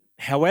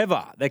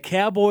 However, the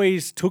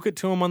Cowboys took it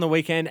to them on the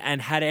weekend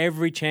and had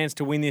every chance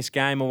to win this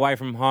game away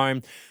from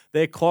home.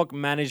 Their clock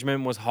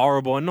management was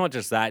horrible. And not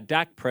just that,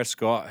 Dak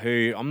Prescott,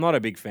 who I'm not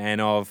a big fan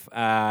of,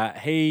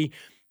 he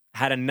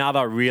had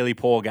another really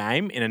poor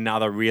game in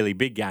another really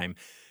big game.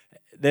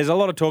 There's a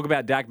lot of talk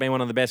about Dak being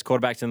one of the best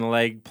quarterbacks in the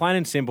league. Plain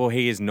and simple,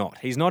 he is not.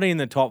 He's not in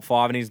the top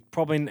 5,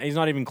 and he's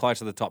not even close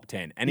to the top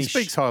 10. And he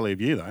speaks highly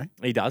of you, though.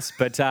 He does,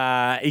 but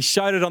he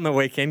showed it on the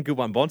weekend. Good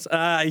one, Bonds.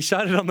 He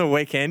showed it on the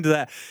weekend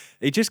that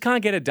he just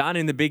can't get it done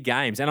in the big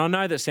games. And I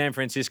know that San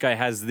Francisco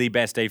has the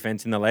best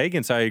defense in the league,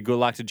 and so good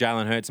luck to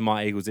Jalen Hurts and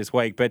my Eagles this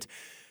week. But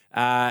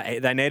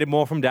they needed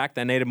more from Dak.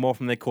 They needed more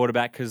from their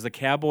quarterback because the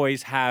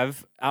Cowboys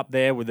have up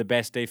there with the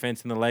best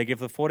defense in the league. If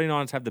the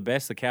 49ers have the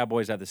best, the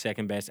Cowboys have the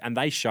second best, and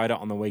they showed it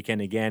on the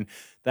weekend again.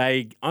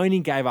 They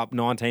only gave up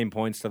 19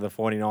 points to the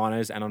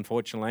 49ers, and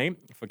unfortunately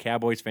for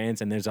Cowboys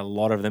fans, and there's a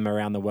lot of them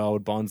around the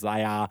world, Bonds,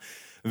 they are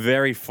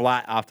very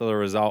flat after the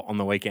result on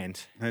the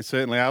weekend. They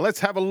certainly are.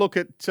 Let's have a look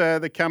at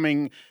the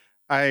coming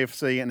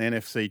AFC and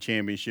NFC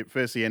Championship.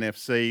 First, the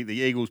NFC, the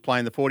Eagles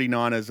playing the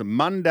 49ers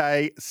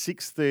Monday,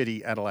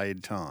 6:30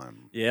 Adelaide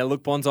time. Yeah,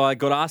 look, Bonds, I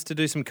got asked to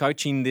do some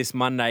coaching this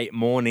Monday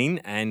morning,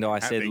 and I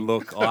said,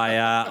 look,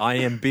 I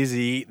am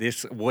busy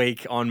this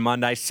week on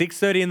Monday,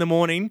 6:30 in the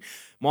morning.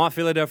 My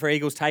Philadelphia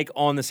Eagles take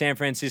on the San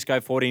Francisco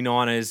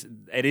 49ers.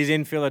 It is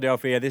in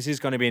Philadelphia. This is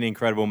going to be an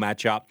incredible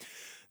matchup.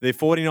 The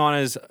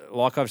 49ers,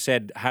 like I've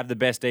said, have the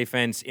best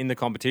defense in the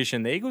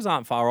competition. The Eagles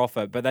aren't far off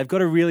it, but they've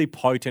got a really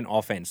potent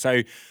offense.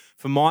 So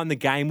for mine, the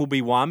game will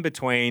be won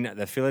between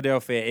the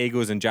Philadelphia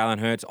Eagles and Jalen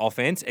Hurts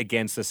offense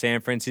against the San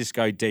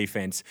Francisco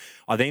defense.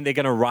 I think they're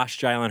going to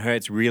rush Jalen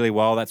Hurts really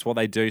well. That's what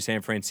they do,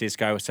 San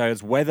Francisco. So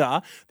it's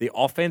whether the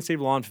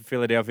offensive line for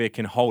Philadelphia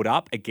can hold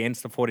up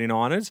against the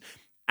 49ers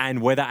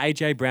and whether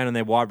A.J. Brown and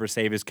their wide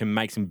receivers can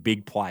make some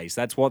big plays.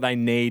 That's what they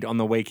need on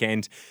the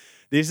weekend.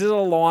 This is a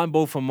line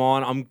ball for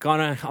mine. I'm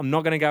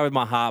not gonna go with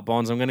my heart,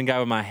 Bonds. I'm gonna go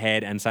with my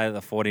head and say that the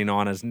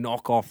 49ers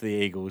knock off the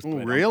Eagles. Ooh,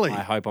 really?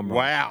 I hope I'm wrong.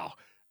 Wow.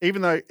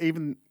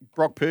 Even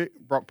Brock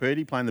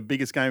Purdy playing the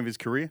biggest game of his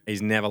career.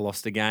 He's never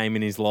lost a game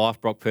in his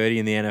life, Brock Purdy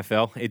in the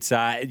NFL. It's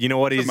you know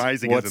what is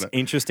amazing, what's isn't it?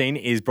 interesting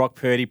is Brock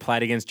Purdy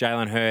played against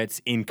Jalen Hurts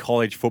in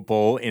college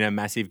football in a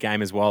massive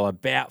game as well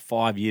about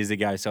 5 years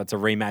ago. So it's a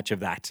rematch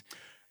of that.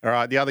 All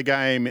right, the other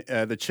game,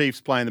 the Chiefs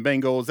playing the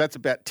Bengals, that's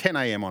about 10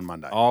 a.m. on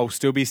Monday. I'll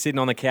still be sitting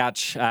on the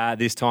couch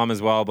this time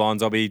as well,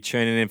 Bonds. I'll be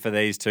tuning in for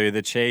these two,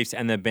 the Chiefs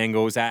and the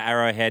Bengals at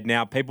Arrowhead.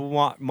 Now,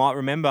 people might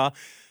remember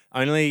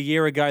only a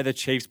year ago the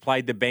Chiefs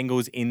played the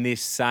Bengals in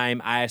this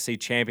same AFC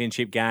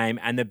Championship game,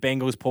 and the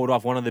Bengals pulled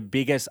off one of the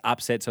biggest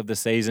upsets of the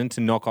season to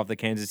knock off the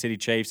Kansas City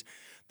Chiefs.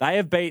 They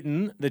have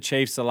beaten the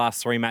Chiefs the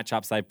last 3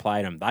 matchups they've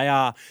played them. They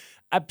are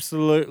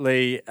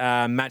absolutely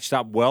matched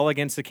up well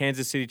against the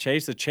Kansas City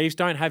Chiefs. The Chiefs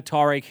don't have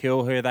Tyreek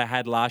Hill, who they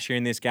had last year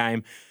in this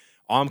game.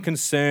 I'm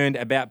concerned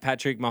about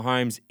Patrick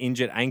Mahomes'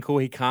 injured ankle.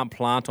 He can't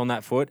plant on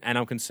that foot, and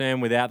I'm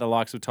concerned without the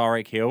likes of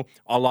Tyreek Hill.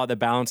 I like the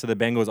balance of the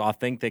Bengals. I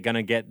think they're going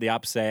to get the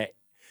upset.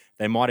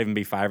 They might even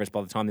be favourites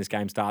by the time this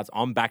game starts.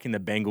 I'm backing the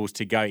Bengals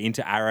to go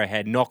into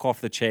Arrowhead, knock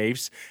off the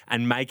Chiefs,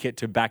 and make it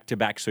to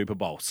back-to-back Super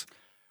Bowls.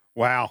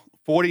 Wow.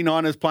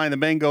 49ers playing the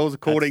Bengals,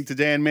 according to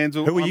Dan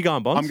Menzel. Who are you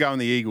going, Bonds? I'm going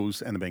the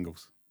Eagles and the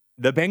Bengals.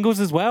 The Bengals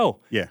as well.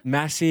 Yeah.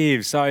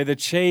 Massive. So the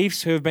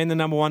Chiefs, who have been the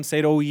number one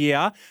seed all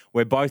year,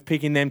 we're both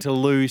picking them to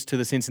lose to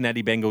the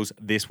Cincinnati Bengals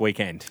this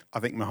weekend. I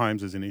think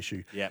Mahomes is an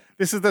issue. Yep.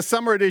 This is the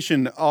summer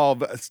edition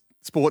of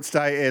Sports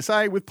Day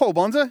SA with Paul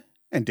Bonza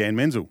and Dan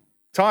Menzel.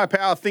 Tyre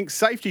Power thinks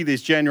safety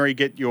this January.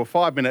 Get your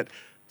 5-minute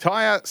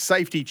tyre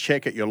safety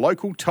check at your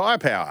local Tyre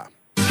Power.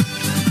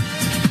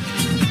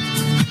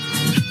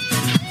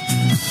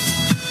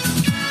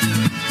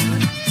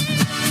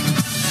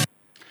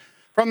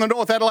 From the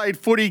North Adelaide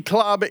Footy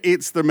Club,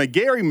 it's the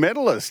Magarey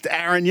medalist,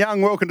 Aaron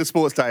Young. Welcome to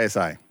Sports Day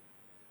SA.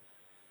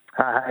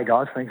 Hey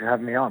guys, thanks for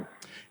having me on.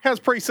 How's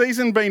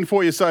pre-season been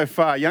for you so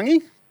far,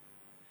 Youngie?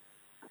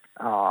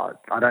 I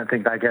don't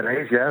think they get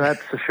easier,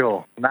 that's for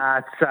sure.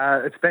 Nah,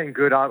 it's been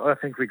good. I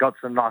think we got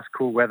some nice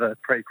cool weather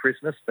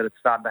pre-Christmas, but it's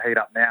starting to heat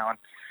up now,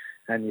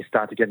 and you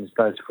start to get into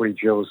those footy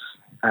drills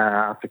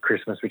after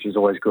Christmas, which is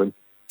always good.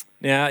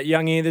 Now,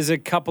 Youngie, there's a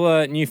couple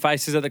of new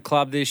faces at the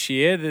club this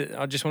year.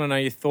 I just want to know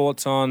your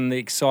thoughts on the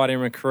exciting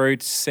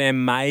recruits.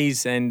 Sam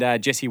Mays and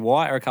Jesse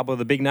White are a couple of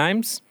the big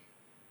names.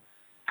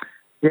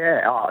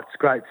 Yeah, it's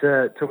great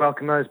to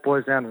welcome those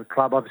boys down to the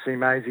club. Obviously,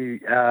 Maisie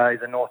is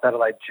a North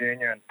Adelaide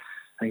junior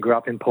and grew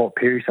up in Port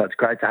Pirie, so it's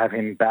great to have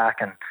him back.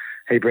 And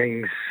he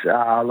brings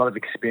a lot of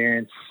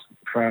experience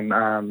from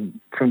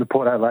the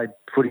Port Adelaide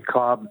Footy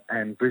Club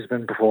and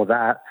Brisbane before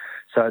that.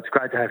 So it's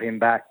great to have him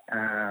back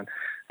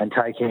and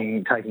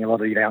taking a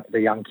lot of the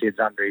young kids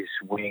under his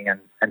wing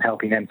and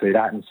helping them through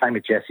that. And same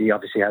with Jesse,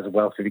 obviously has a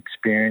wealth of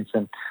experience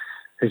and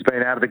has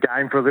been out of the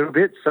game for a little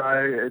bit. So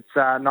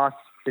it's nice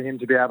for him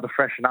to be able to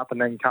freshen up and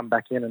then come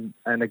back in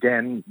and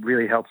again,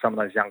 really help some of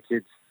those young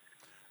kids.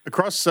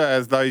 Across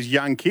those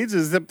young kids,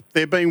 has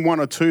there been one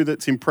or two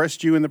that's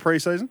impressed you in the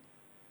pre-season?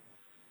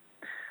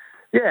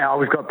 Yeah,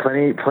 we've got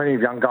plenty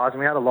of young guys, and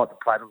we had a lot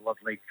that played a lot of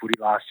league footy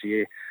last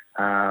year.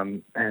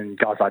 And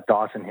guys like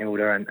Dyson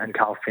Hilder and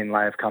Carl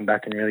Finlay have come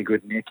back in really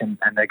good nick, and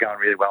they're going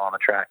really well on the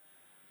track.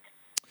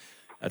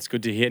 That's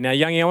good to hear. Now,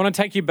 Youngie, I want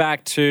to take you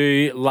back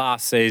to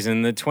last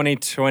season, the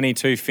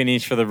 2022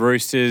 finish for the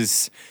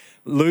Roosters,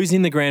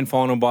 losing the grand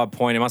final by a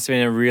point. It must have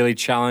been a really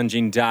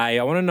challenging day.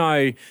 I want to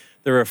know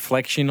the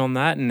reflection on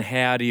that and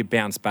how do you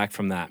bounce back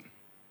from that?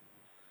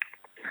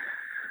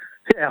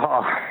 Yeah,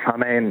 I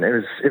mean, it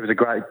was a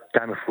great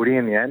game of footy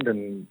in the end,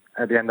 and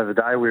at the end of the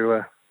day, we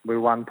were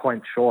 1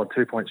 point short,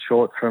 2 points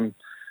short from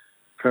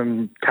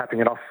capping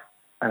it off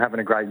and having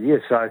a great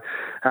year. So,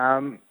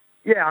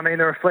 yeah, I mean,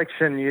 the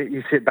reflection,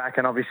 you sit back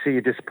and obviously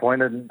you're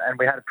disappointed, and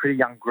we had a pretty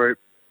young group.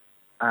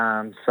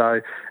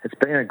 So it's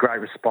been a great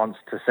response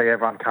to see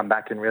everyone come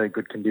back in really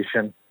good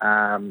condition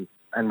and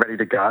ready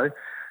to go.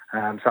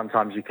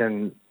 Sometimes you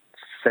can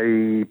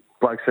see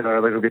blokes that are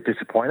a little bit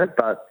disappointed,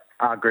 but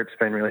our group's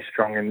been really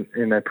strong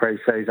in their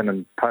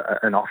pre-season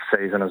and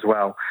off-season as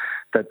well,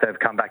 that they've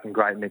come back in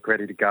great nick,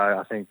 ready to go.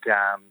 I think,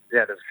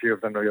 there's a few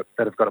of them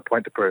that have got a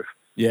point to prove.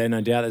 Yeah,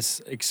 no doubt. That's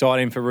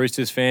exciting for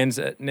Roosters fans.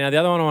 Now, the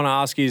other one I want to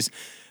ask is,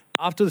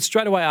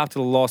 straight away after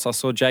the loss, I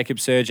saw Jacob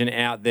Surgeon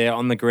out there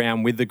on the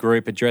ground with the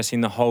group, addressing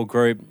the whole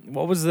group.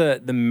 What was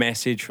the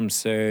message from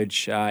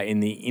Surge in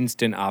the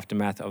instant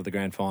aftermath of the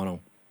grand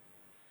final?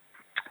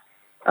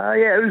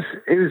 Yeah,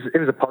 it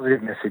was a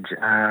positive message.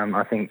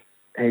 I think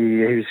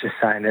he was just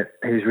saying that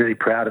he was really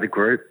proud of the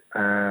group.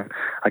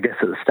 I guess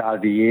at the start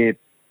of the year,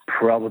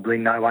 probably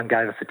no one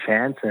gave us a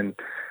chance,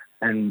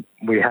 and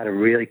we had a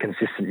really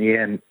consistent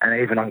year.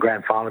 And even on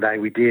grand final day,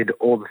 we did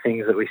all the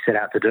things that we set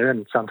out to do,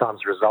 and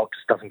sometimes the result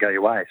just doesn't go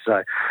your way.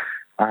 So,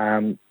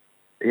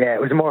 yeah,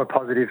 it was more a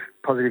positive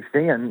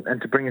thing,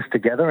 and to bring us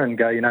together and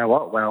go, you know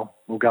what, well,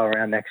 we'll go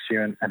around next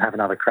year and have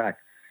another crack.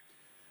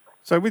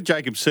 So with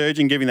Jacob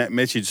Surgeon giving that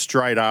message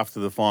straight after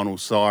the final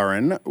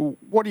siren,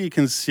 what do you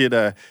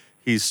consider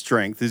his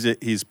strength? Is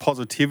it his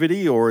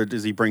positivity, or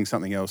does he bring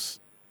something else?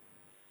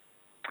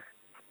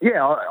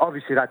 Yeah,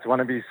 obviously that's one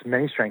of his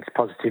many strengths,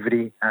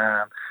 positivity.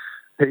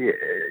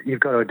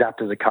 You've got to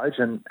adapt as a coach,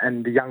 and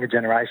the younger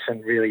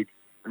generation really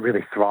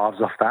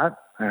thrives off that.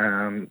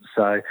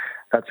 So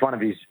that's one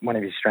of his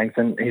strengths,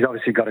 and he's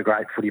obviously got a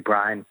great footy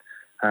brain,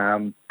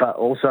 but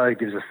also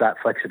gives us that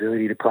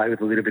flexibility to play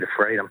with a little bit of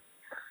freedom.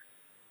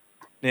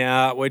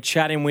 Now, we're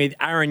chatting with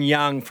Aaron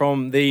Young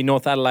from the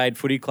North Adelaide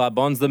Footy Club,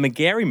 Bonds, the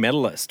Magarey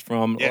medalist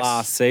from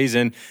last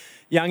season.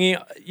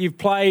 Youngie, you've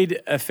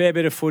played a fair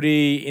bit of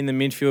footy in the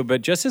midfield,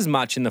 but just as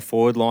much in the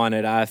forward line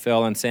at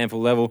AFL and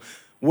SANFL level.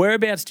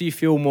 Whereabouts do you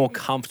feel more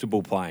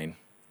comfortable playing?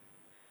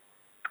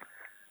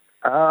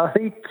 I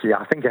think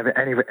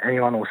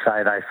anyone will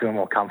say they feel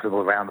more comfortable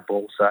around the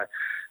ball. So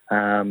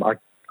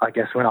I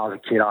guess when I was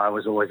a kid, I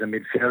was always a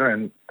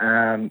midfielder,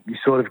 and you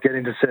sort of get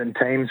into certain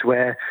teams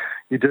where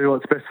you do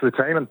what's best for the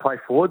team and play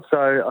forward.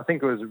 So I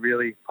think it was a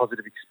really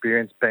positive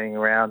experience being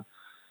around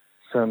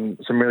some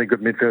really good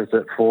midfielders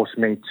that forced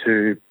me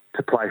to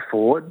play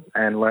forward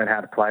and learn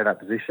how to play that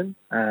position.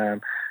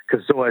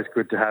 Because it's always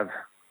good to have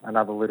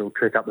another little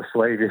trick up the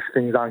sleeve if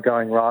things aren't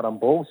going right on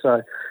ball.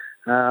 So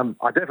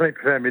I definitely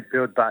prefer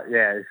midfield, but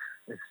yeah,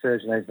 if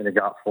Serge needs me to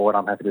go up forward,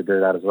 I'm happy to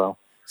do that as well.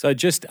 So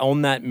just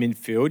on that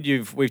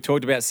midfield, we've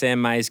talked about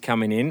Sam Mays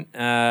coming in.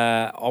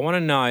 I want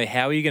to know,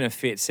 how are you going to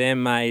fit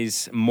Sam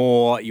Mays,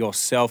 Moore,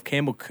 yourself,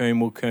 Campbell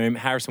Coombe,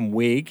 Harrison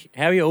Wigg?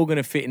 How are you all going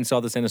to fit inside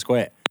the centre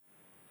square?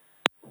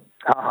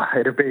 Oh,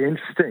 it'll be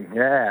interesting,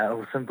 yeah.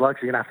 Well, some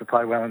blokes are going to have to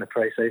play well in the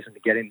pre-season to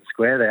get in the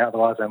square there.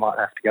 Otherwise, they might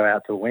have to go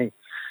out to the wing.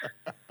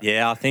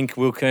 Yeah, I think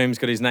Will Coombs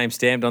got his name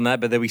stamped on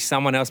that, but there'll be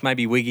someone else,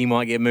 maybe Wiggy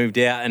might get moved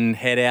out and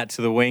head out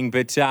to the wing.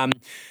 But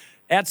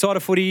outside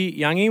of footy,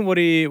 Youngie, what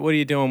are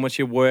you doing? What's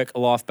your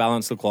work-life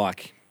balance look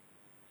like?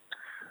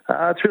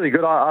 It's really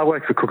good. I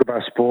work for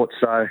Kookaburra Sports,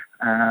 so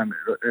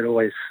it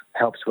always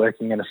helps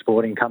working in a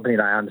sporting company.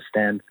 They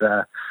understand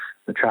the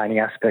training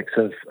aspects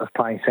of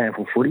playing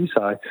sample footy,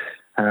 so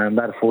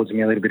that affords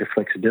me a little bit of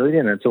flexibility,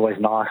 and it's always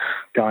nice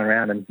going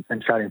around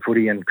and chatting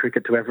footy and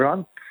cricket to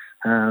everyone.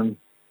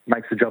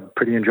 Makes the job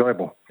pretty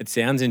enjoyable. It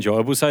sounds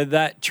enjoyable. So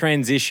that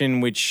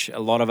transition, which a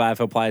lot of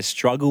AFL players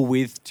struggle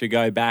with, to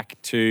go back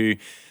to,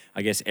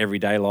 I guess,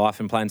 everyday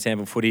life and playing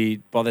sample footy,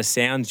 by the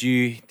sounds,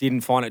 you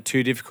didn't find it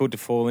too difficult to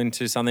fall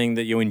into something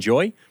that you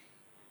enjoy?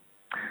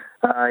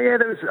 Yeah,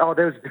 there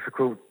was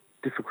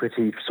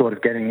difficulty sort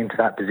of getting into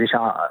that position.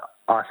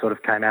 I sort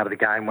of came out of the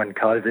game when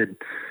COVID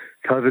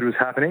was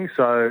happening,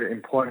 so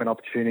employment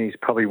opportunities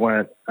probably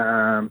weren't.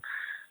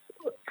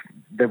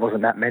 There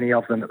wasn't that many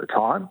of them at the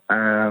time.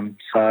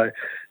 So,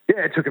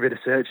 yeah, it took a bit of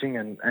searching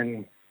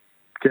and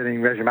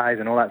getting resumes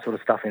and all that sort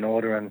of stuff in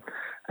order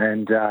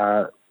and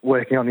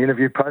working on the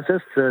interview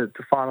process to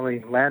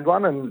finally land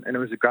one, and it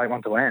was a great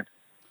one to land.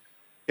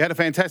 You had a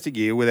fantastic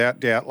year, without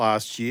doubt,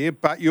 last year,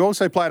 but you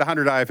also played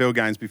 100 AFL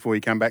games before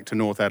you come back to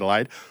North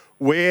Adelaide.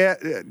 Where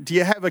do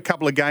you have a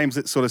couple of games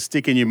that sort of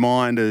stick in your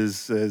mind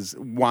as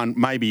one,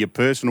 maybe a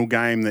personal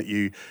game that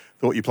you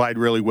thought you played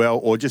really well,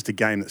 or just a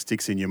game that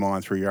sticks in your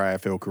mind through your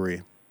AFL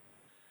career?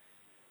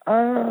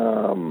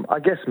 I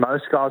guess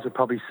most guys would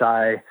probably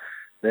say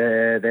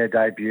their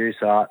debut.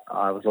 So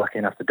I was lucky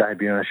enough to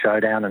debut in a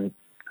showdown,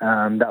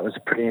 and that was a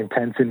pretty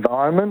intense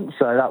environment.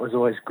 So that was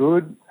always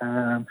good.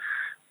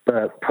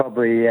 But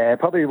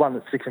probably one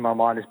that sticks in my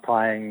mind is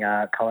playing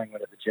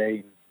Collingwood at the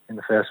G in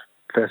the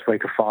first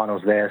week of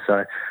finals there. So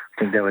I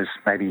think there was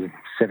maybe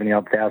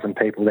 70-odd thousand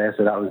people there.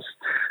 So that was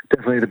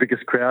definitely the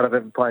biggest crowd I've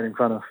ever played in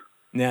front of.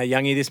 Now,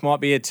 Youngie, this might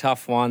be a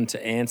tough one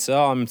to answer.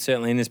 I'm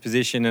certainly in this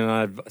position, and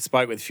I've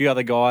spoke with a few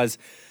other guys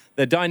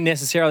that don't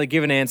necessarily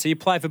give an answer. You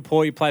play for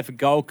Port, you play for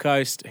Gold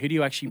Coast. Who do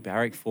you actually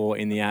barrack for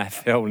in the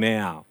AFL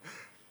now?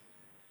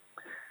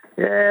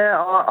 Yeah,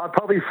 I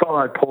probably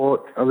follow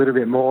Port a little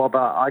bit more,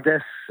 but I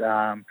guess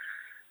I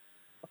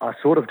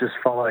sort of just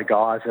follow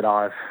guys that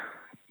I've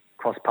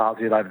crossed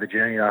paths with over the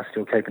journey that I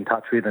still keep in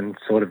touch with, and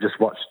sort of just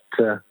watch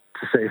to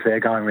see if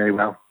they're going really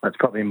well. That's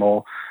probably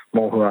more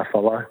who I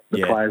follow,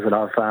 the players that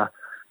I've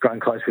grown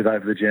close with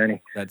over the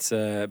journey. That's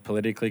a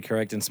politically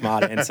correct and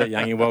smart answer,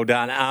 Youngie. Well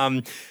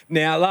done.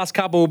 Now, last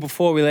couple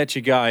before we let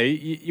you go.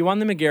 You won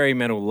the Magarey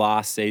medal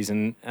last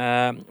season. Do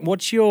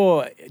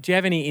you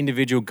have any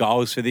individual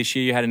goals for this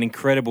year? You had an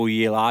incredible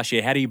year last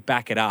year. How do you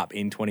back it up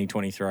in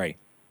 2023?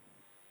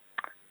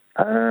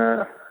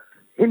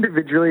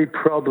 Individually,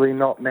 probably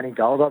not many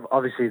goals.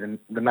 Obviously,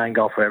 the main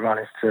goal for everyone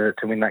is to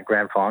win that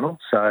grand final.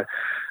 So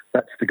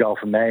that's the goal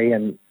for me.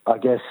 And I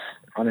guess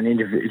on an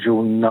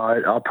individual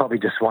note, I probably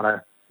just want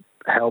to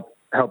help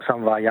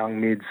some of our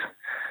young mids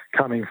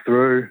coming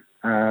through,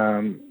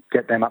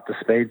 get them up to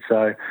speed.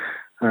 So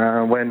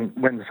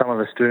when some of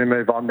us do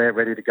move on, they're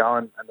ready to go,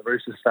 and the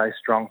Roosters stay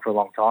strong for a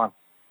long time.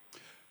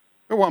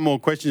 One more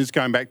question, just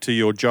going back to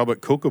your job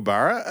at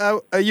Kookaburra.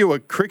 Are you a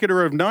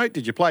cricketer of note?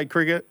 Did you play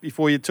cricket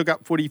before you took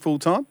up footy full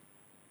time?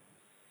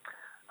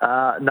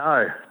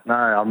 No,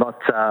 I'm not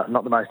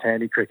the most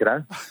handy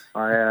cricketer.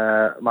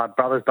 My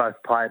brothers both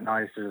played, and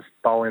I used to just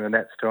bowl in the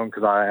nets to them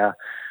because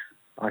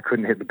I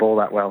couldn't hit the ball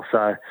that well.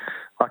 So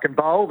I can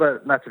bowl,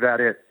 but that's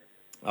about it.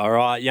 All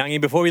right, Youngie,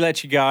 before we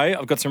let you go,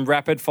 I've got some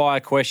rapid-fire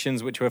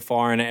questions which we're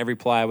firing at every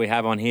player we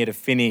have on here to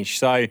finish.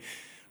 So I'm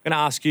going to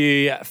ask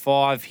you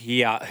 5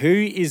 here. Who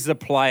is the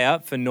player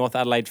for North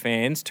Adelaide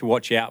fans to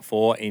watch out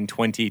for in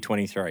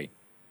 2023?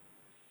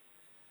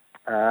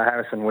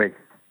 Harrison Wigg.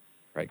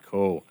 Great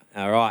call.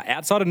 All right.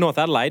 Outside of North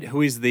Adelaide,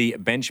 who is the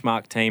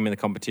benchmark team in the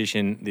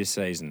competition this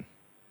season?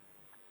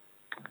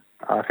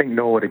 I think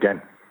Norwood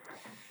again.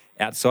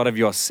 Outside of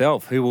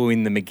yourself, who will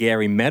win the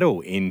Magarey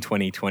medal in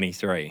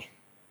 2023?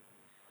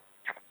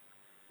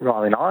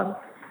 Riley Knight.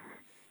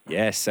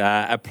 Yes.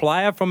 A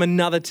player from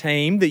another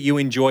team that you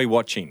enjoy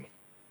watching?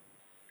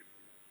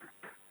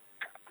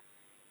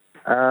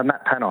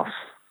 Matt Panos.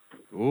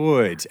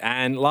 Good.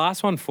 And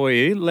last one for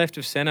you, left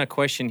of centre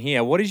question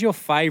here. What is your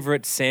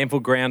favourite sample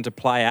ground to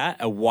play at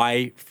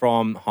away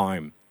from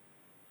home?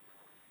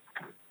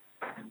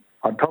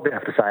 I'd probably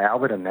have to say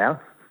Alberton now.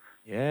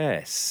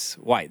 Yes.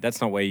 Wait,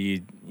 that's not where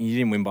you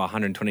didn't win by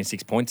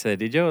 126 points there,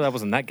 did you? That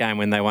wasn't that game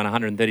when they won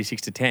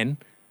 136 to 10. No,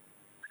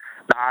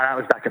 that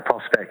was back at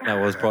Prospect. That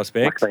was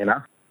Prospect. Luckily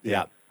enough.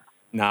 Yeah.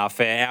 No,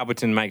 fair.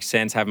 Alberton makes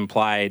sense, having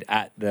played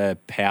at the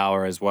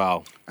Power as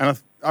well. And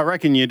I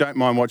reckon you don't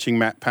mind watching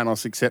Matt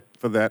Panos, except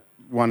for that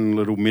one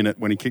little minute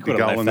when he kicked the Could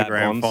have goal in the left that,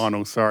 grand Bonds.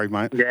 final. Sorry,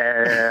 mate.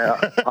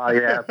 Yeah.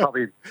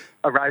 Probably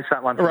erase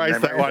that one. From Erase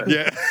that memory, one, but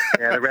yeah.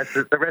 Yeah, the rest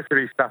of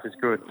his stuff is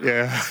good.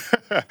 Yeah.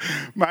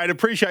 Mate,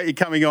 appreciate you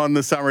coming on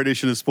the summer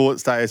edition of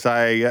Sports Day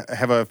SA.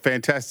 Have a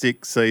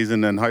fantastic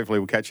season and hopefully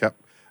we'll catch up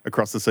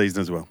across the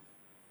season as well.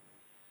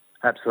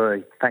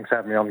 Absolutely. Thanks for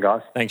having me on,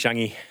 guys. Thanks,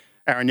 Youngie.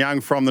 Aaron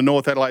Young from the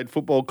North Adelaide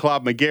Football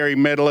Club, Magarey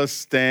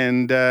medalist,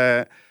 and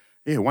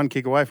one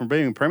kick away from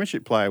being a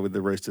premiership player with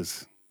the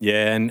Roosters.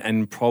 Yeah,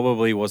 and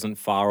probably wasn't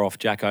far off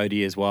Jack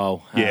Odie as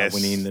well. Yes.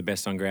 Winning the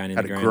best on ground in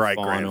Had the a grand great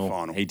final. grand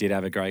final. He did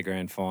have a great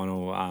grand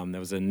final. There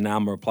was a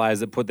number of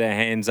players that put their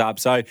hands up.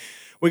 So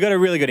we got a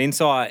really good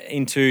insight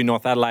into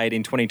North Adelaide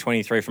in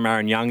 2023 from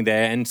Aaron Young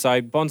there. And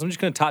so, Bonds, I'm just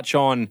going to touch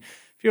on a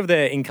few of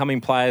their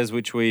incoming players,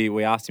 which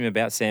we asked him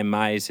about. Sam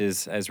Mays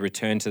has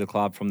returned to the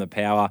club from the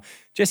Power.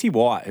 Jesse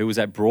White, who was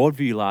at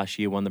Broadview last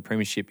year, won the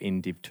premiership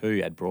in Div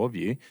 2 at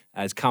Broadview,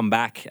 has come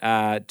back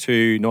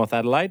to North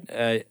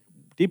Adelaide.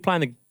 Did play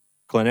in the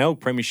Glenelg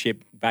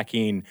premiership back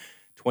in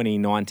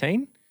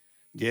 2019.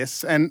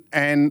 Yes, and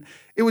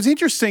it was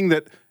interesting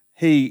that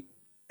he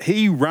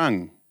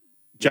rung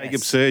Jacob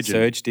Surgeon.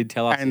 Surge did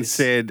tell us and this.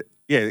 said,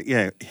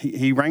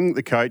 he rang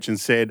the coach and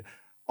said,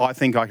 I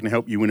think I can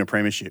help you win a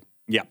premiership.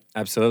 Yeah,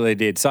 absolutely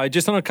did. So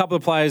just on a couple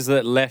of players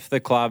that left the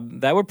club,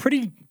 they were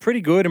pretty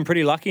good and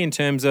pretty lucky in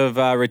terms of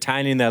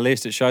retaining their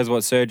list. It shows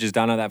what Surge has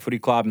done at that footy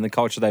club and the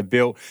culture they've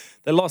built.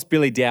 They lost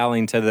Billy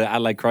Dowling to the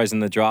Adelaide Crows in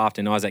the draft,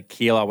 and Isaac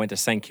Keeler went to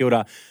St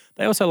Kilda.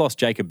 They also lost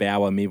Jacob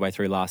Bauer midway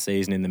through last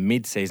season in the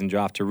mid-season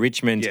draft to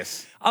Richmond.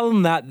 Yes. Other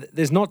than that,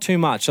 there's not too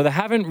much. So they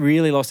haven't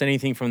really lost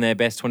anything from their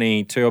best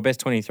 22 or best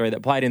 23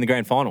 that played in the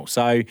grand final.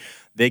 So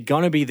they're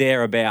going to be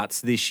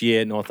thereabouts this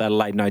year, North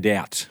Adelaide, no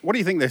doubt. What do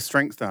you think their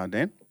strengths are,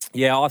 Dan?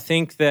 Yeah, I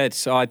think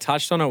that I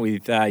touched on it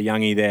with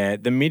Youngie there.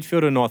 The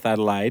midfield of North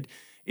Adelaide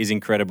is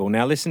incredible.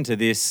 Now listen to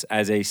this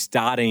as a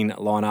starting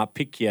lineup.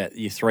 Pick your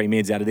three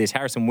mids out of this.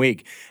 Harrison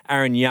Wigg,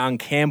 Aaron Young,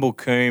 Campbell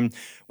Coombe,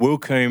 Will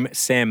Coombe,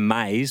 Sam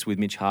Mays with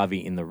Mitch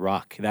Harvey in the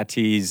ruck. That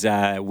is,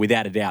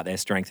 without a doubt, their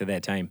strength of their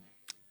team.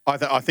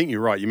 I think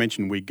you're right. You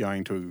mentioned Wigg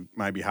going to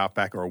maybe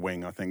halfback or a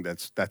wing. I think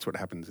that's what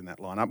happens in that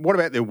lineup. What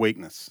about their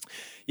weakness?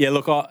 Yeah,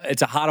 look,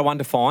 it's a harder one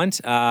to find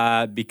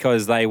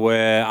because they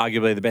were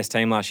arguably the best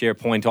team last year, a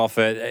point off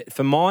it.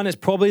 For mine, it's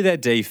probably their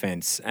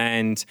defence.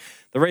 And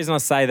the reason I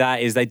say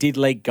that is they did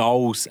leak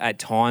goals at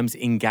times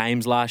in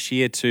games last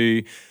year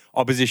to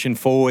opposition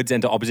forwards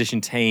and to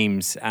opposition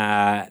teams.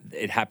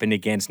 It happened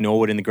against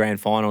Norwood in the grand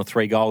final,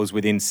 3 goals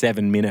within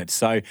 7 minutes.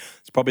 So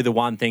it's probably the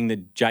one thing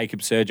that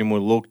Jacob Surgeon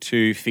will look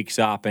to fix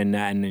up and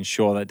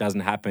ensure that doesn't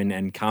happen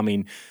and come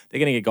in. They're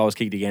going to get goals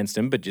kicked against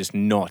them, but just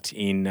not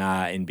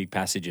in big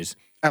passages.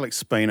 Alex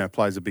Spina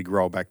plays a big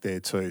role back there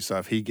too. So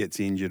if he gets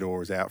injured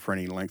or is out for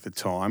any length of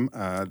time,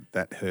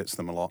 that hurts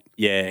them a lot.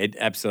 Yeah, it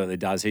absolutely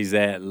does. He's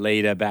their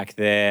leader back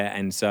there,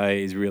 and so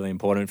he's really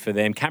important for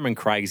them. Cameron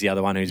Craig's the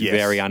other one who's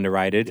very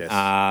underrated. Yes.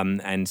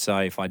 And so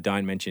if I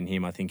don't mention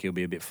him, I think he'll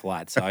be a bit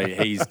flat. So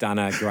he's done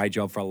a great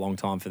job for a long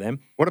time for them.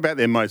 What about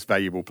their most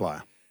valuable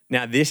player?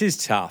 Now, this is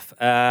tough.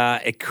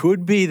 It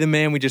could be the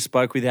man we just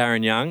spoke with,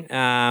 Aaron Young,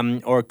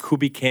 or it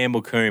could be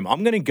Campbell Coombe.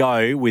 I'm going to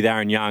go with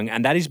Aaron Young,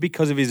 and that is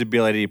because of his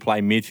ability to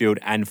play midfield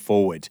and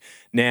forward.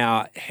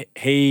 Now,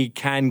 he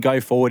can go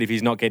forward if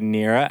he's not getting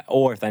near it,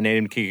 or if they need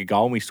him to kick a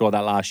goal, and we saw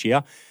that last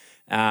year.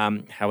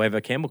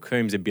 However, Campbell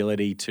Coombe's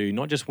ability to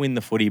not just win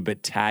the footy,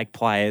 but tag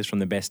players from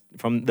the best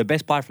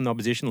player from the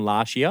opposition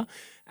last year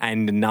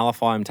and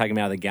nullify him, take him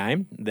out of the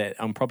game, that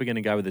I'm probably going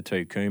to go with the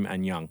two, Coombe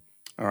and Young.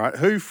 All right.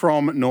 Who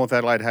from North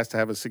Adelaide has to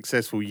have a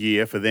successful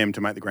year for them to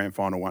make the grand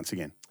final once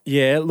again?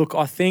 Yeah, look,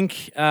 I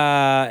think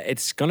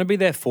it's going to be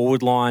their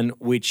forward line,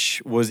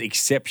 which was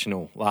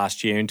exceptional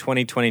last year. In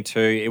 2022,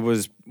 it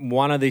was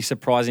one of the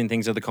surprising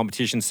things of the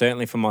competition,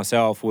 certainly for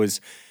myself, was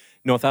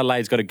North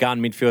Adelaide's got a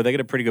gun midfield. They got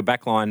a pretty good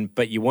back line,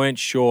 but you weren't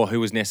sure who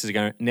was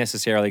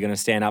necessarily going to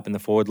stand up in the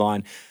forward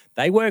line.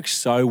 They worked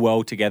so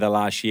well together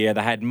last year.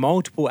 They had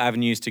multiple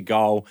avenues to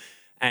goal,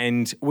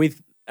 and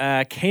with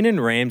Keenan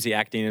Ramsey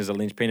acting as a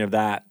linchpin of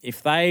that,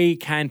 if they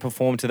can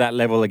perform to that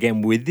level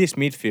again with this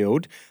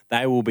midfield,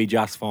 they will be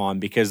just fine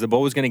because the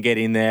ball's going to get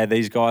in there.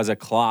 These guys are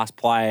class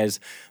players.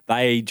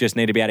 They just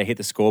need to be able to hit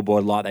the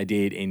scoreboard like they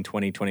did in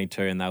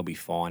 2022 and they'll be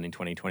fine in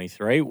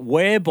 2023.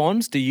 Where,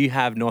 Bonds, do you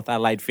have North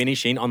Adelaide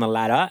finishing on the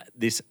ladder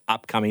this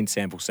upcoming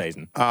sample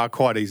season?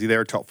 Quite easy.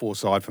 They're a top 4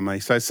 side for me.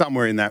 So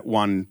somewhere in that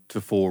 1 to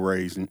 4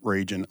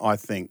 region, I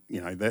think,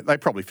 they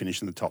probably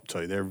finish in the top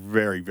 2. They're a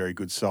very, very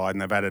good side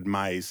and they've added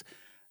Mays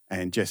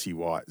and Jesse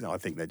White. I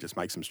think that just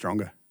makes them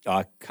stronger.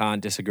 I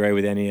can't disagree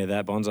with any of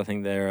that, Bonds. I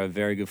think they're a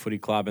very good footy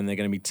club and they're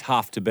going to be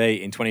tough to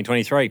beat in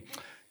 2023.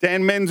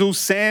 Dan Menzel,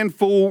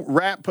 Sandful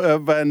Rap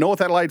of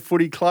North Adelaide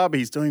Footy Club.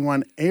 He's doing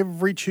one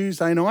every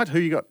Tuesday night. Who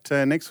you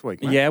got next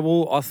week, mate? Yeah,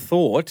 well, I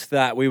thought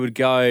that we would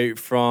go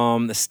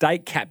from the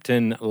state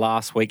captain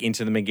last week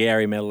into the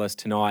Magarey medalist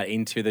tonight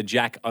into the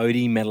Jack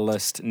Odie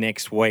medalist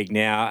next week.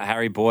 Now,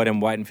 Harry Boyd,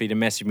 I'm waiting for you to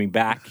message me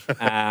back.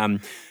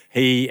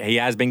 He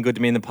has been good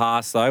to me in the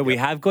past, though. We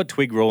have got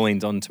Twig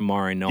Rawlings on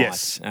tomorrow night.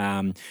 Yes.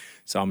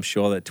 So I'm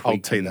sure that I'll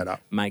Twig tee can that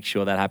up. make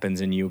sure that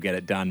happens and you'll get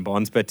it done,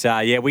 Bonds. But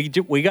we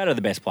go to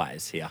the best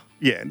players here.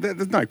 Yeah,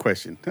 there's no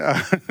question.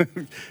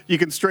 You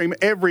can stream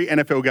every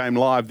NFL game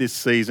live this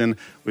season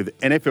with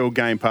NFL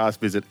Game Pass.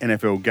 Visit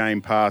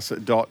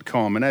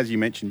nflgamepass.com. And as you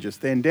mentioned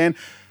just then, Dan,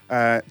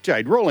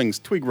 Jade Rawlings,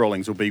 Twig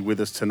Rawlings will be with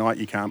us tonight.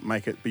 You can't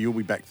make it, but you'll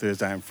be back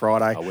Thursday and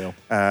Friday. I will.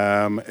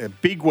 A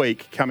big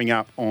week coming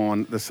up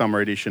on the summer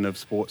edition of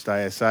Sports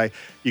Day SA.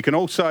 You can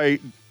also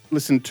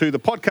listen to the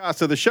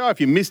podcast of the show.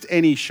 If you missed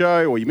any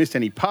show or you missed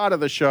any part of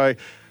the show,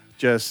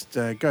 just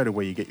go to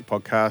where you get your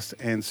podcast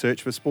and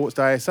search for Sports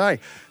Day SA.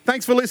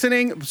 Thanks for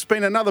listening. It's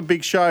been another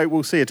big show.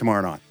 We'll see you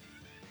tomorrow night.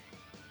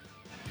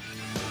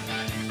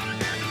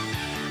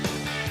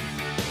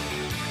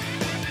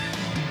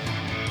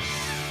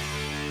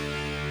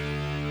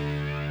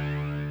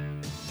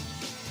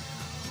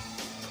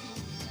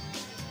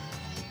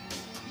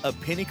 A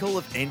pinnacle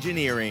of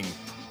engineering,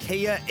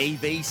 Kia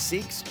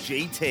EV6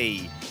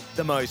 GT,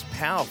 the most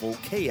powerful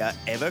Kia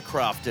ever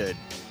crafted.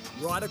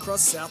 Right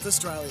across South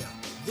Australia,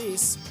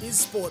 this is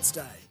Sports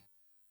Day.